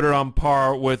 which will put it on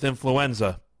par with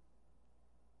influenza.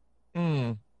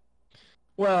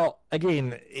 Well,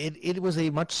 again, it was a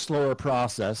much slower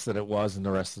process than it was in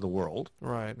the rest of the world.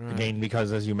 Right. Again,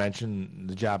 because, as you mentioned,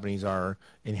 the Japanese are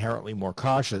inherently more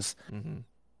cautious. Mm-hmm.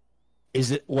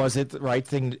 Is it the right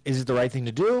thing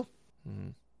to do? Mm-hmm.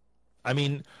 I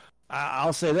mean,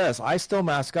 I'll say this. I still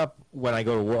mask up when I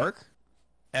go to work,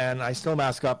 and I still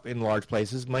mask up in large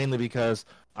places, mainly because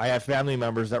I have family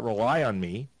members that rely on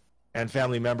me and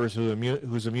family members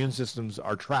whose immune systems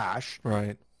are trash.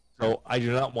 Right. So I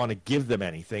do not want to give them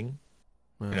anything,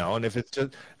 Right. and if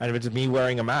it's me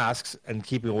wearing a mask and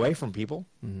keeping away from people,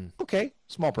 okay,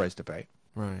 small price to pay.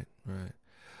 Right.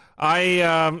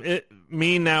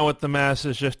 Me now with the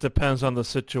masks just depends on the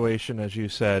situation, as you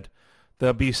said.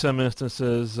 There'll be some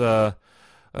instances, the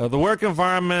work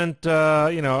environment,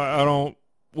 I don't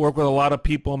work with a lot of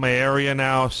people in my area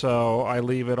now, so I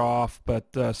leave it off.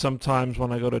 But sometimes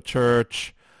when I go to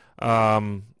church,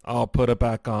 I'll put it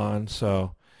back on.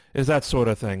 So it's that sort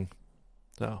of thing.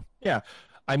 So yeah,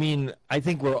 I mean, I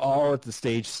think we're all at the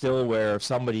stage still where if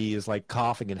somebody is like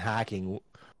coughing and hacking,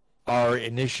 our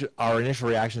initial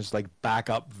reaction is to like back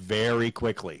up very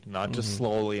quickly, not just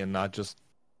slowly and not just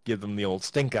give them the old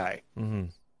stink eye. Mm-hmm.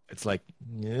 It's like,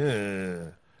 yeah.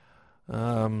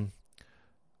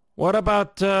 What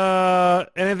about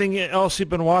anything else you've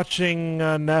been watching,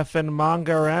 Neff, in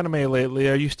manga or anime lately?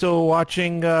 Are you still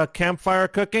watching Campfire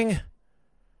Cooking?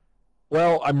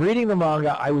 Well, I'm reading the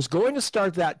manga. I was going to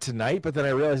start that tonight, but then I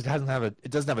realized it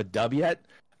doesn't have a dub yet.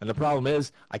 And the problem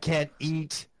is I can't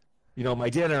eat, my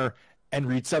dinner and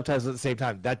read subtitles at the same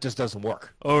time. That just doesn't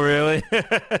work. Oh, really?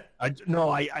 I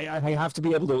have to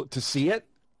be able to see it.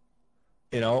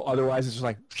 Otherwise it's just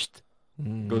like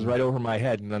goes right over my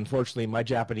head. And unfortunately, my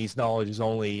Japanese knowledge is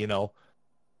only,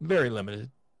 very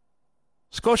limited.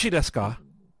 Skoshi desu ka?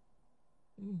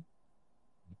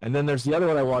 And then there's the other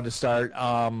one I wanted to start.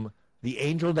 The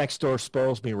Angel Next Door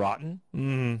Spoils Me Rotten.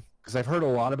 Because I've heard a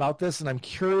lot about this, and I'm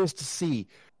curious to see.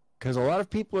 Because a lot of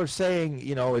people are saying,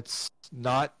 it's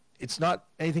not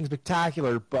anything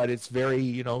spectacular, but it's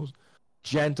very,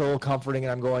 gentle, comforting.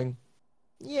 And I'm going,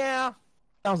 yeah,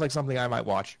 sounds like something I might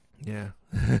watch. Yeah.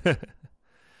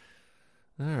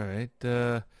 All right.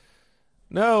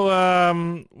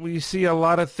 No, we see a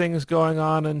lot of things going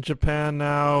on in Japan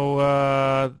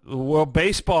now. The World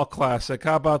Baseball Classic.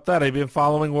 How about that? Have you been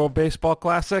following World Baseball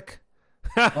Classic?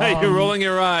 You're rolling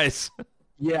your eyes.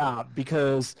 Yeah,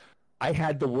 because I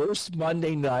had the worst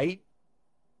Monday night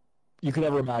you could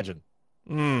ever imagine.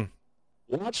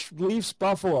 Watch Leafs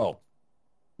Buffalo.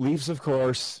 Leafs, of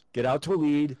course, get out to a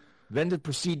lead, then to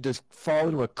proceed to fall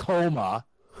into a coma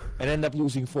and end up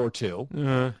losing 4-2.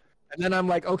 And then I'm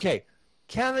like, okay,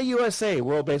 Canada USA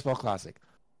World Baseball Classic.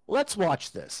 Let's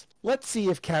watch this. Let's see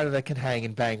if Canada can hang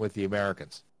and bang with the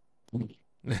Americans.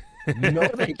 No,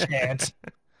 they can't.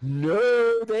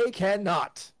 No, they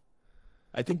cannot.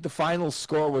 I think the final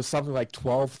score was something like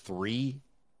 12-3,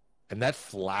 and that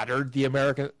flattered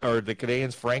the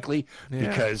Canadians, frankly,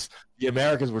 because the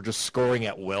Americans were just scoring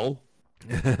at will.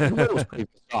 It was pretty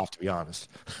soft, to be honest.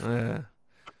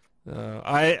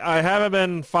 I haven't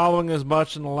been following as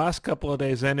much in the last couple of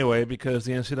days anyway because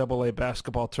the NCAA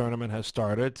basketball tournament has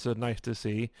started. So nice to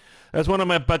see. That's one of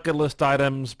my bucket list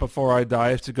items before I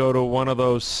die is to go to one of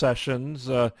those sessions,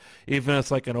 even if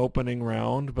it's like an opening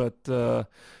round. But,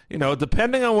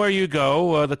 depending on where you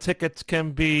go, the tickets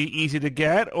can be easy to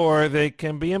get or they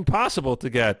can be impossible to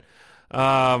get.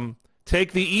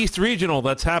 Take the East Regional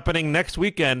that's happening next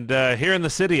weekend here in the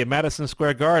city at Madison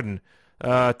Square Garden.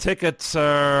 Tickets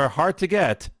are hard to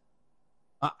get.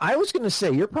 I was going to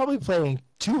say, you're probably paying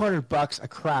 $200 a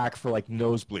crack for like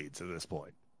nosebleeds at this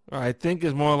point. I think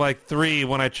it's more like $3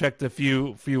 when I checked a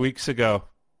few weeks ago.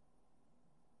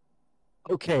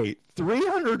 Okay,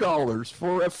 $300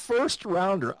 for a first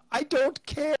rounder. I don't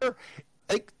care.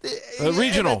 Like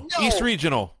regional, no. East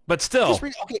Regional, but still.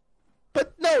 Okay,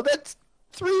 but no, that's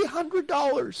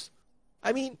 $300.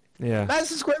 I mean, yeah.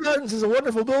 Madison Square Gardens is a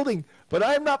wonderful building, but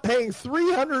I'm not paying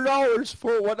 $300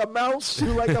 for what amounts to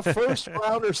like a first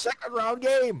round or second round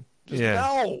game. Just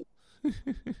no.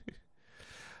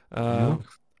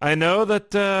 I know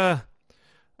that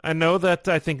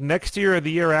I think next year or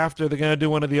the year after they're going to do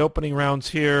one of the opening rounds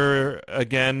here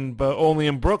again, but only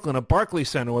in Brooklyn at Barclays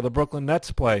Center where the Brooklyn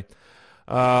Nets play.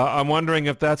 I'm wondering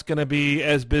if that's going to be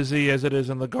as busy as it is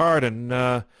in the Garden.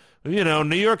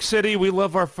 New York City, we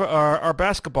love our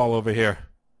basketball over here.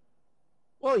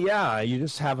 Well, yeah, you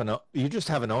just have an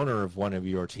owner of one of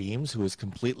your teams who is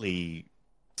completely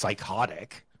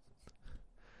psychotic.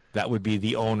 That would be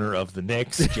the owner of the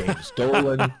Knicks, James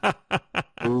Dolan,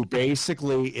 who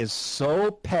basically is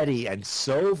so petty and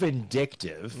so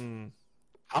vindictive.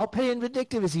 How petty and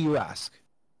vindictive is he, you ask?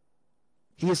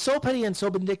 He is so petty and so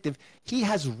vindictive, he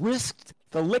has risked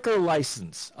the liquor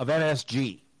license of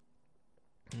MSG.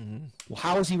 Well,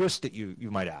 how has he risked it,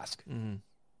 you might ask?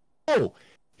 Oh,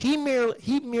 he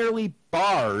merely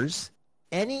bars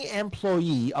any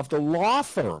employee of the law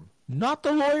firm, not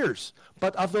the lawyers,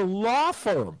 but of the law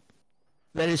firm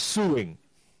that is suing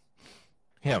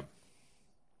him.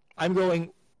 I'm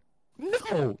going,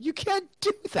 no, you can't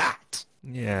do that.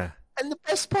 Yeah. And the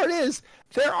best part is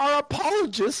there are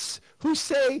apologists who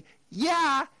say,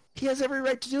 yeah, he has every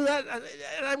right to do that.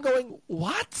 And I'm going,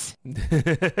 what? No.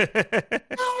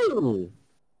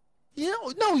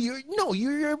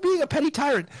 You're being a petty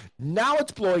tyrant. Now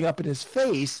it's blowing up in his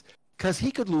face because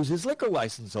he could lose his liquor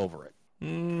license over it.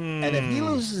 And if he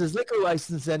loses his liquor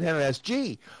license at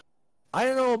MSG, I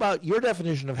don't know about your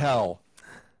definition of hell,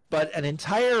 but an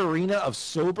entire arena of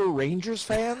sober Rangers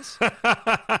fans,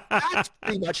 that's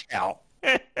pretty much hell.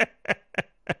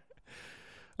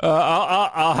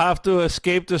 I'll have to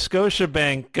escape to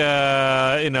Scotiabank,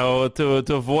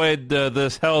 to avoid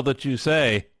this hell that you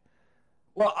say.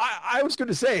 Well, I was going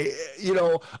to say,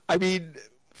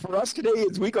 for us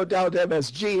Canadians, we go down to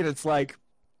MSG and it's like,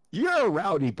 you're a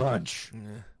rowdy bunch. Yeah.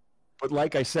 But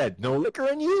like I said, no liquor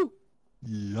in you?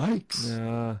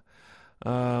 Yikes.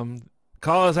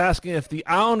 Carl is asking if the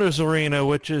Islanders Arena,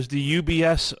 which is the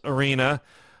UBS Arena,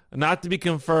 not to be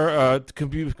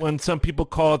when some people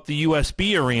call it the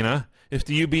USB Arena, it's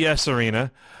the UBS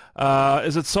Arena,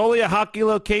 is it solely a hockey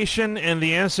location? And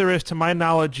the answer is, to my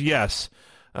knowledge, yes.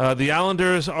 The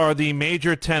Islanders are the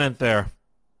major tenant there.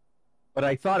 But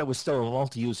I thought it was still a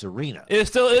multi-use arena. It is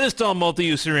still a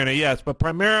multi-use arena, yes. But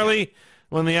primarily,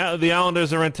 when the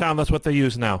Islanders are in town, that's what they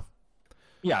use now.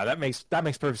 Yeah, that makes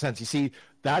perfect sense. You see,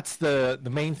 that's the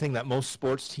main thing that most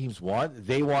sports teams want.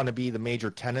 They want to be the major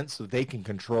tenant so they can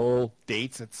control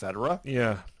dates, etc.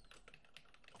 Yeah.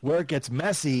 Where it gets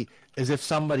messy is if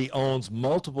somebody owns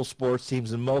multiple sports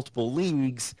teams in multiple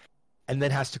leagues and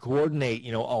then has to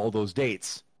coordinate, all those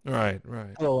dates. Right.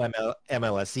 Hello,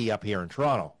 MLSE up here in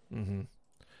Toronto. Mm-hmm.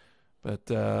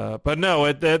 But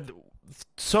no,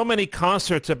 so many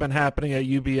concerts have been happening at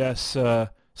UBS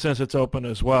since it's open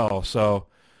as well. So,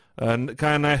 kind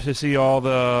of nice to see all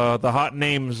the hot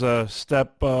names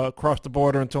step across the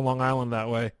border into Long Island that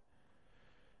way.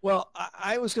 Well,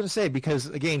 I was going to say, because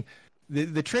again,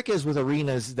 the trick is with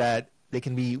arenas that they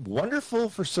can be wonderful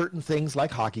for certain things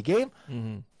like hockey game,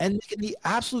 and they can be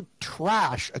absolute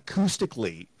trash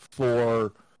acoustically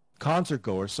for concert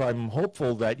goers. So I'm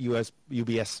hopeful that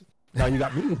UBS. Now you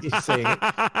got me saying it.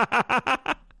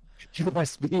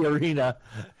 USB Arena,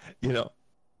 wait a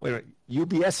minute,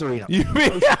 UBS Arena.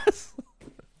 UBS.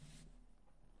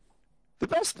 The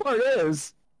best part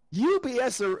is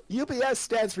UBS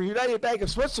stands for United Bank of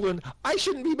Switzerland. I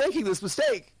shouldn't be making this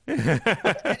mistake.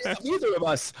 Neither of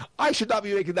us. I should not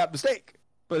be making that mistake.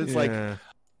 But it's like,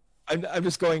 I'm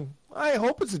just going, I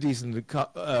hope it's a decent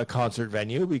concert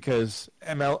venue, because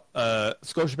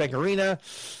Scotiabank Arena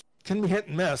can be hit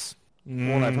and miss,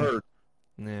 from what I've heard.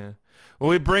 Yeah.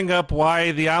 we bring up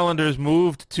why the Islanders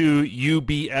moved to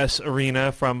UBS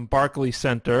Arena from Barclays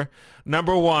Center.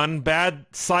 Number one, bad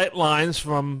sight lines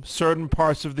from certain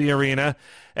parts of the arena.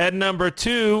 And number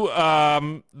two,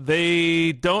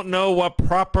 they don't know what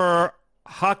proper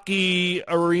hockey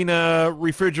arena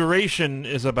refrigeration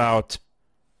is about.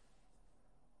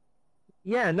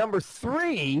 Yeah, number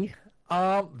three,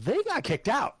 they got kicked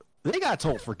out. They got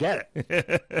told, forget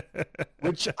it.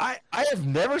 Which I have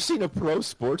never seen a pro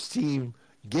sports team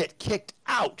get kicked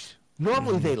out.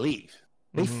 Normally they leave.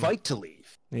 They fight to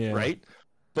leave, right?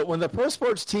 But when the pro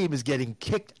sports team is getting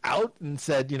kicked out and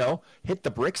said, hit the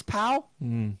bricks, pal,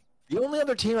 the only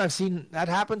other team I've seen that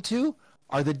happen to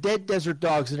are the Dead Desert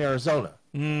Dogs in Arizona.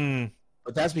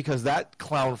 But that's because that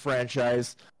clown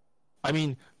franchise,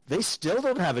 they still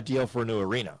don't have a deal for a new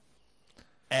arena.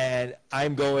 And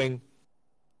I'm going,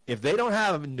 if they don't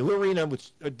have a new arena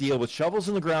with a deal with shovels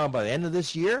in the ground by the end of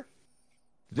this year,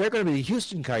 they're going to be the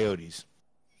Houston Coyotes.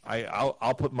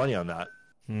 I'll put money on that.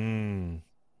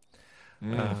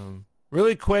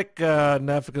 Really quick,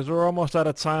 Neff, because we're almost out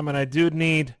of time, and I do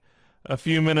need a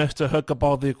few minutes to hook up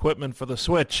all the equipment for the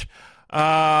Switch.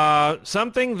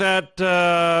 Something that,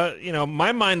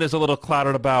 my mind is a little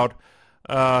clouded about.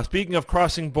 Speaking of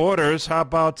crossing borders, how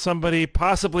about somebody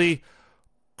possibly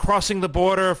crossing the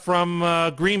border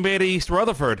from Green Bay to East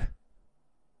Rutherford?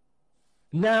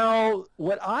 Now,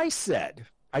 what I said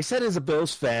as a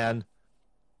Bills fan,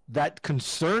 that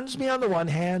concerns me on the one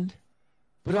hand,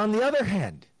 but on the other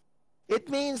hand, it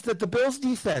means that the Bills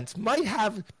defense might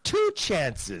have two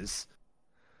chances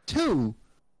to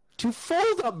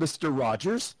fold up Mr.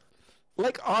 Rogers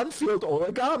like on-field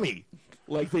origami,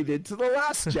 like they did to the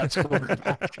last Jets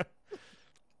quarterback.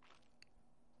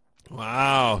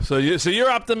 Wow. So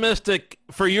you're optimistic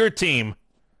for your team.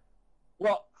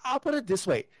 Well, I'll put it this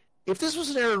way. If this was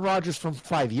an Aaron Rodgers from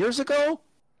 5 years ago,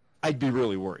 I'd be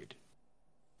really worried.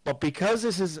 But because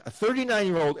this is a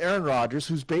 39-year-old Aaron Rodgers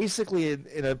who's basically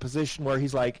in a position where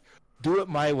he's like, do it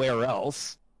my way or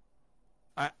else,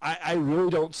 I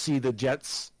really don't see the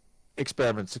Jets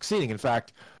experiment succeeding. In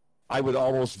fact, I would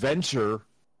almost venture,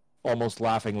 almost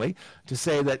laughingly, to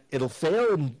say that it'll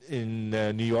fail in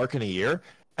New York in a year,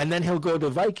 and then he'll go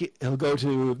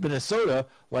to Minnesota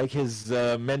like his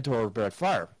mentor Brett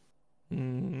Favre.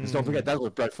 Because don't forget, that's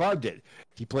what Brett Favre did.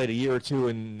 He played a year or two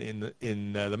in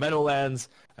the Meadowlands,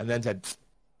 and then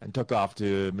took off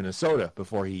to Minnesota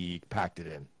before he packed it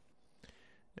in.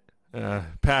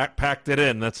 Packed it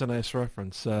in. That's a nice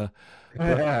reference. No,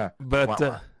 I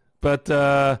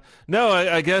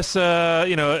guess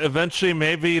eventually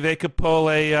maybe they could pull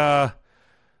a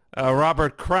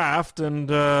Robert Kraft and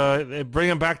bring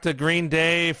him back to Green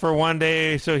Bay for one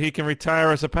day so he can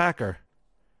retire as a Packer.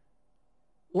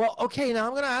 Well, okay, now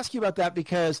I'm going to ask you about that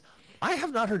because I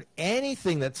have not heard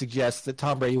anything that suggests that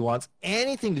Tom Brady wants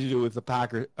anything to do with the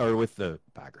Packers or with the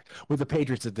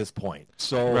Patriots at this point.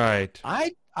 So right.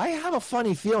 I have a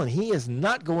funny feeling he is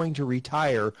not going to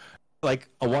retire, like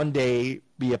a one day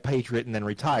be a Patriot and then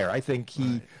retire. I think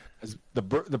the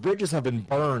bridges have been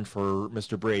burned for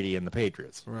Mr. Brady and the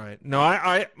Patriots. Right. No,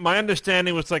 my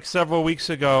understanding was like several weeks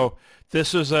ago.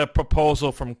 This was a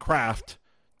proposal from Kraft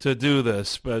to do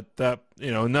this, but that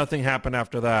nothing happened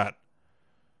after that.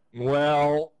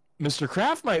 Well, Mr.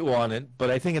 Kraft might want it,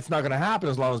 but I think it's not going to happen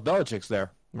as long as Belichick's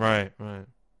there. Right.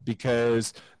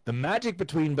 Because the magic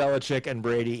between Belichick and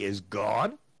Brady is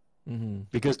gone. Mm-hmm.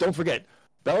 Because don't forget,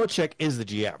 Belichick is the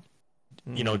GM,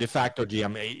 de facto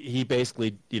GM. He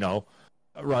basically,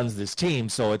 runs this team.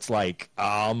 So it's like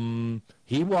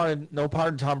he wanted no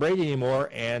part of Tom Brady anymore,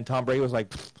 and Tom Brady was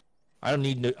like, I don't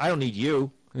need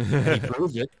you. And he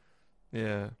proved it.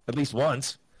 Yeah. At least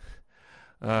once.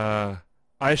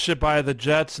 I should buy the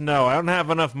Jets. No, I don't have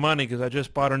enough money because I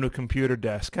just bought a new computer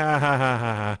desk. Ha ha ha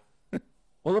ha.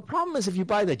 Well, the problem is if you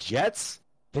buy the Jets,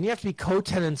 then you have to be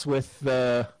co-tenants with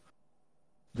the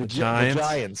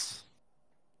Giants.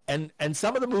 And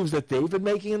some of the moves that they've been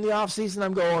making in the offseason,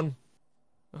 I'm going,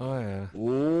 oh yeah.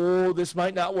 Oh, this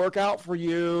might not work out for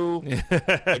you.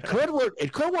 It could work.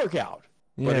 It could work out.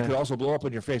 But it could also blow up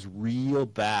in your face real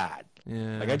bad.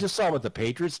 Yeah. Like I just saw what the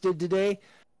Patriots did today,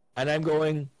 and I'm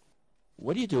going,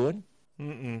 what are you doing?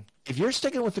 Mm-mm. If you're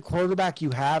sticking with the quarterback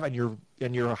you have and you're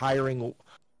hiring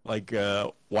like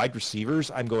wide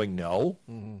receivers, I'm going no.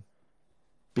 Mm-hmm.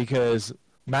 Because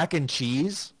Mac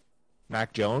Jones,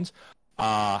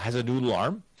 has a noodle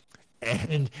arm,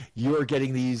 and you're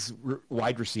getting these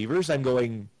wide receivers. I'm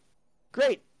going,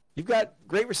 great. You've got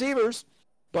great receivers.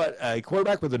 But a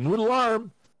quarterback with a noodle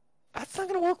arm, that's not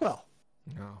going to work well.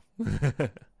 No.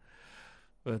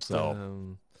 But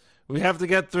We have to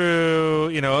get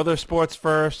through, other sports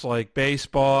first, like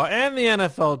baseball, and the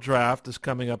NFL draft is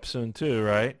coming up soon too,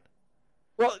 right?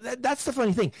 Well, that's the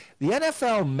funny thing. The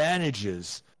NFL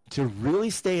manages to really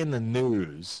stay in the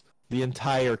news the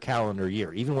entire calendar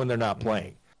year, even when they're not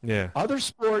playing. Yeah. Other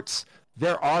sports,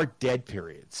 there are dead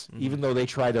periods, even though they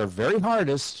try their very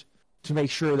hardest to make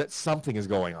sure that something is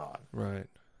going on. Right.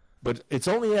 But it's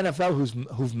only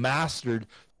NFL who've mastered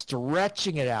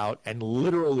stretching it out and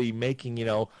literally making,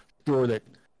 sure that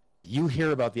you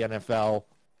hear about the NFL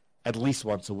at least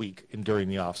once a week during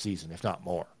the off season, if not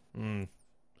more. Mm.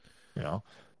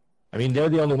 I mean, they're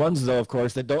the only ones, though, of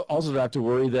course, that don't have to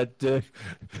worry that their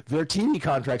TV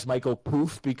contracts might go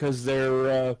poof because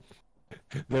the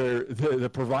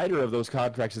provider of those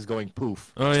contracts is going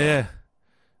poof. Oh, yeah.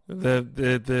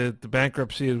 The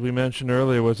bankruptcy, as we mentioned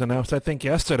earlier, was announced, I think,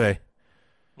 yesterday.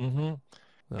 Mm-hmm.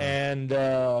 And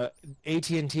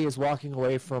AT&T is walking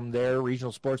away from their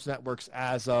regional sports networks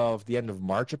as of the end of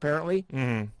March, apparently.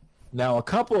 Mm-hmm. Now, a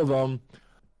couple of them,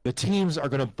 the teams are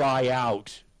going to buy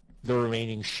out the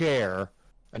remaining share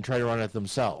and try to run it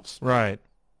themselves. Right.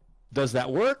 Does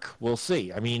that work? We'll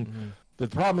see. I mean, the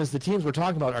problem is the teams we're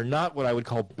talking about are not what I would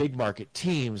call big market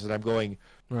teams, and I'm going,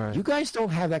 right. You guys don't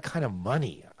have that kind of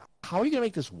money. How are you going to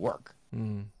make this work?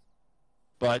 Mm.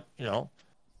 But,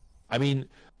 I mean,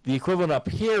 the equivalent up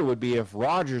here would be if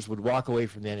Rogers would walk away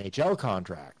from the NHL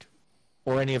contract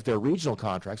or any of their regional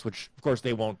contracts, which, of course,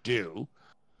 they won't do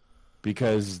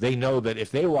because they know that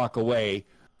if they walk away,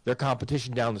 their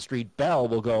competition down the street, Bell,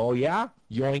 will go, oh, yeah?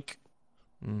 Yoink.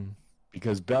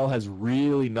 Because Bell has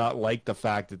really not liked the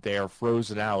fact that they are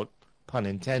frozen out, pun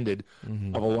intended,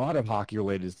 of a lot of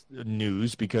hockey-related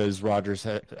news because Rogers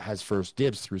has first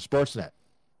dibs through Sportsnet.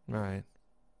 Right.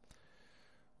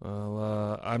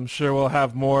 Well, I'm sure we'll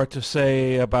have more to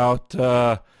say about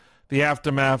the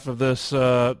aftermath of this,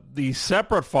 these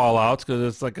separate fallouts, because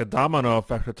it's like a domino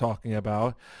effect we're talking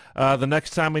about, the next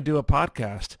time we do a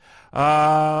podcast.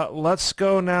 Let's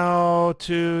go now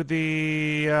to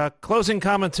the closing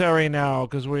commentary now,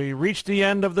 because we reached the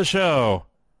end of the show.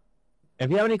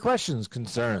 If you have any questions,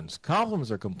 concerns,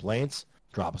 compliments, or complaints,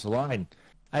 drop us a line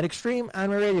at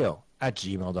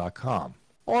extremeanimeradio@gmail.com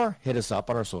or hit us up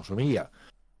on our social media.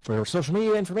 For our social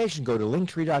media information, go to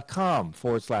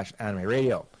linktree.com/anime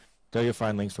radio. There you'll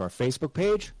find links to our Facebook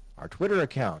page, our Twitter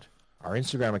account, our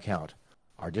Instagram account,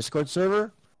 our Discord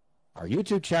server, our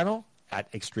YouTube channel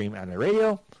at Extreme Anime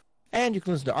Radio, and you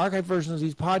can listen to archived versions of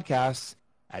these podcasts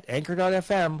at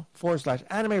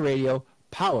anchor.fm/anime radio,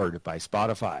 powered by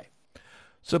Spotify.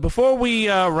 So before we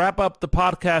wrap up the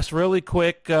podcast really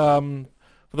quick, for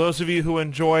those of you who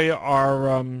enjoy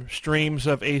our streams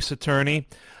of Ace Attorney,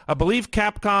 I believe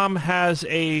Capcom has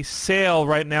a sale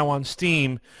right now on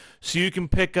Steam, so you can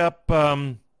pick up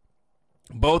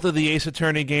both of the Ace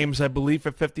Attorney games, I believe,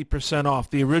 for 50%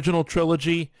 off. The original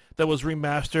trilogy that was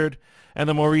remastered and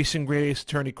the more recent Great Ace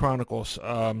Attorney Chronicles.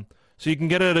 So you can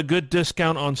get it at a good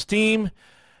discount on Steam.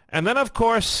 And then, of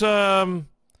course,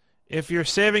 if you're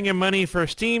saving your money for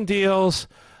Steam deals,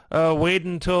 wait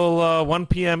until 1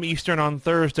 p.m. Eastern on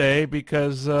Thursday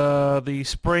because the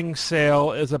spring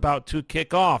sale is about to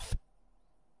kick off.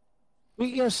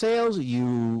 Speaking of sales,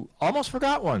 you almost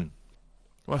forgot one.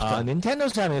 What's that?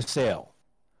 Nintendo's having a sale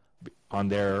on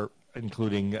their,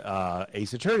 including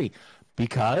Ace Attorney,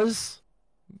 because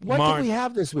what did we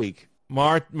have this week?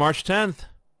 March 10th.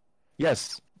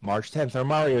 Yes, March 10th, or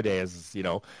Mario Day, as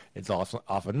it's also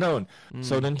often known.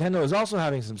 So Nintendo is also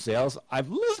having some sales. I've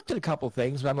looked at a couple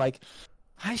things, but I'm like,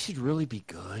 I should really be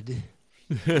good.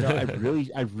 I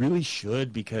really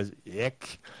should because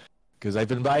I've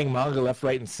been buying manga left,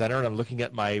 right, and center, and I'm looking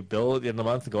at my bill at the end of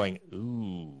the month and going,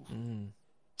 ooh.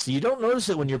 So you don't notice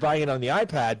it when you're buying it on the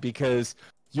iPad because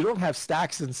you don't have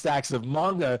stacks and stacks of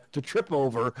manga to trip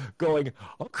over going,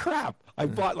 oh, crap, I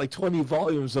bought like 20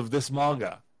 volumes of this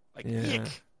manga. Like, yeah.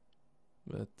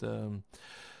 But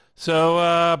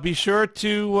so be sure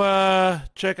to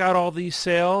check out all these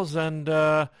sales, and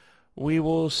we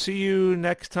will see you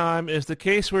next time. Is the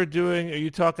case we're doing, are you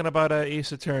talking about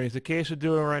Ace Attorney? Is the case we're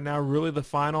doing right now really the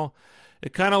final?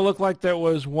 It kind of looked like there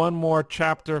was one more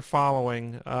chapter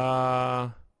following.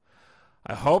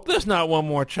 I hope there's not one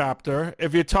more chapter.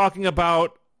 If you're talking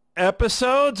about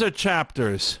episodes or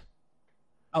chapters?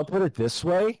 I'll put it this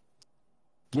way.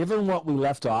 Given what we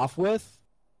left off with,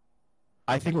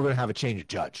 I think we're going to have a change of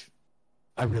judge.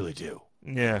 I really do.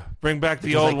 Yeah, bring back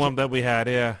the old one that we had,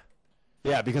 yeah.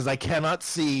 Yeah, because I cannot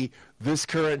see this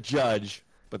current judge,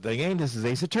 but again, this is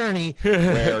Ace Attorney,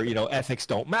 where, ethics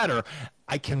don't matter.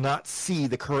 I cannot see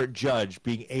the current judge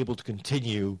being able to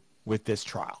continue with this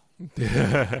trial.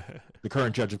 The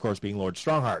current judge, of course, being Lord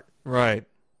Strongheart. Right.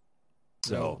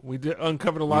 So we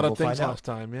uncovered a lot of will things find out. last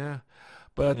time, yeah.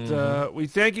 But we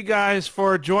thank you guys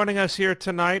for joining us here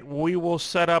tonight. We will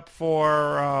set up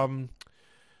for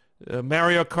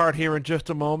Mario Kart here in just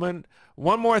a moment.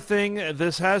 One more thing.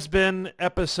 This has been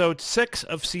episode 6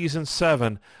 of season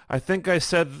 7. I think I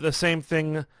said the same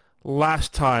thing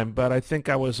last time, but I think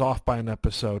I was off by an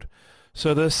episode.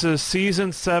 So this is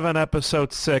season 7,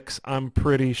 episode 6, I'm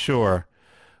pretty sure.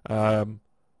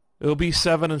 It'll be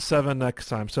 7 and 7 next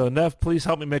time. So Nev, please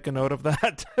help me make a note of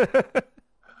that.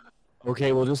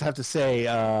 Okay, we'll just have to say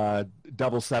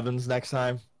double sevens next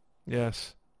time.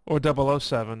 Yes. Or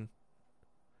 007.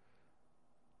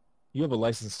 You have a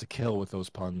license to kill with those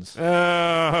puns.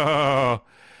 Oh.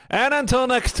 And until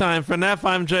next time, for Neff,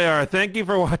 I'm JR. Thank you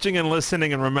for watching and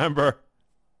listening, and remember,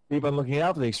 Keep on looking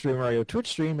out for the Extreme Mario Twitch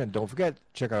stream, and don't forget,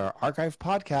 check out our archive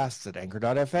podcasts at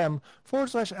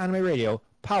anchor.fm/anime radio,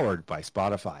 powered by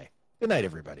Spotify. Good night,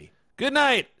 everybody. good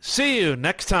night. See you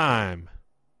next time.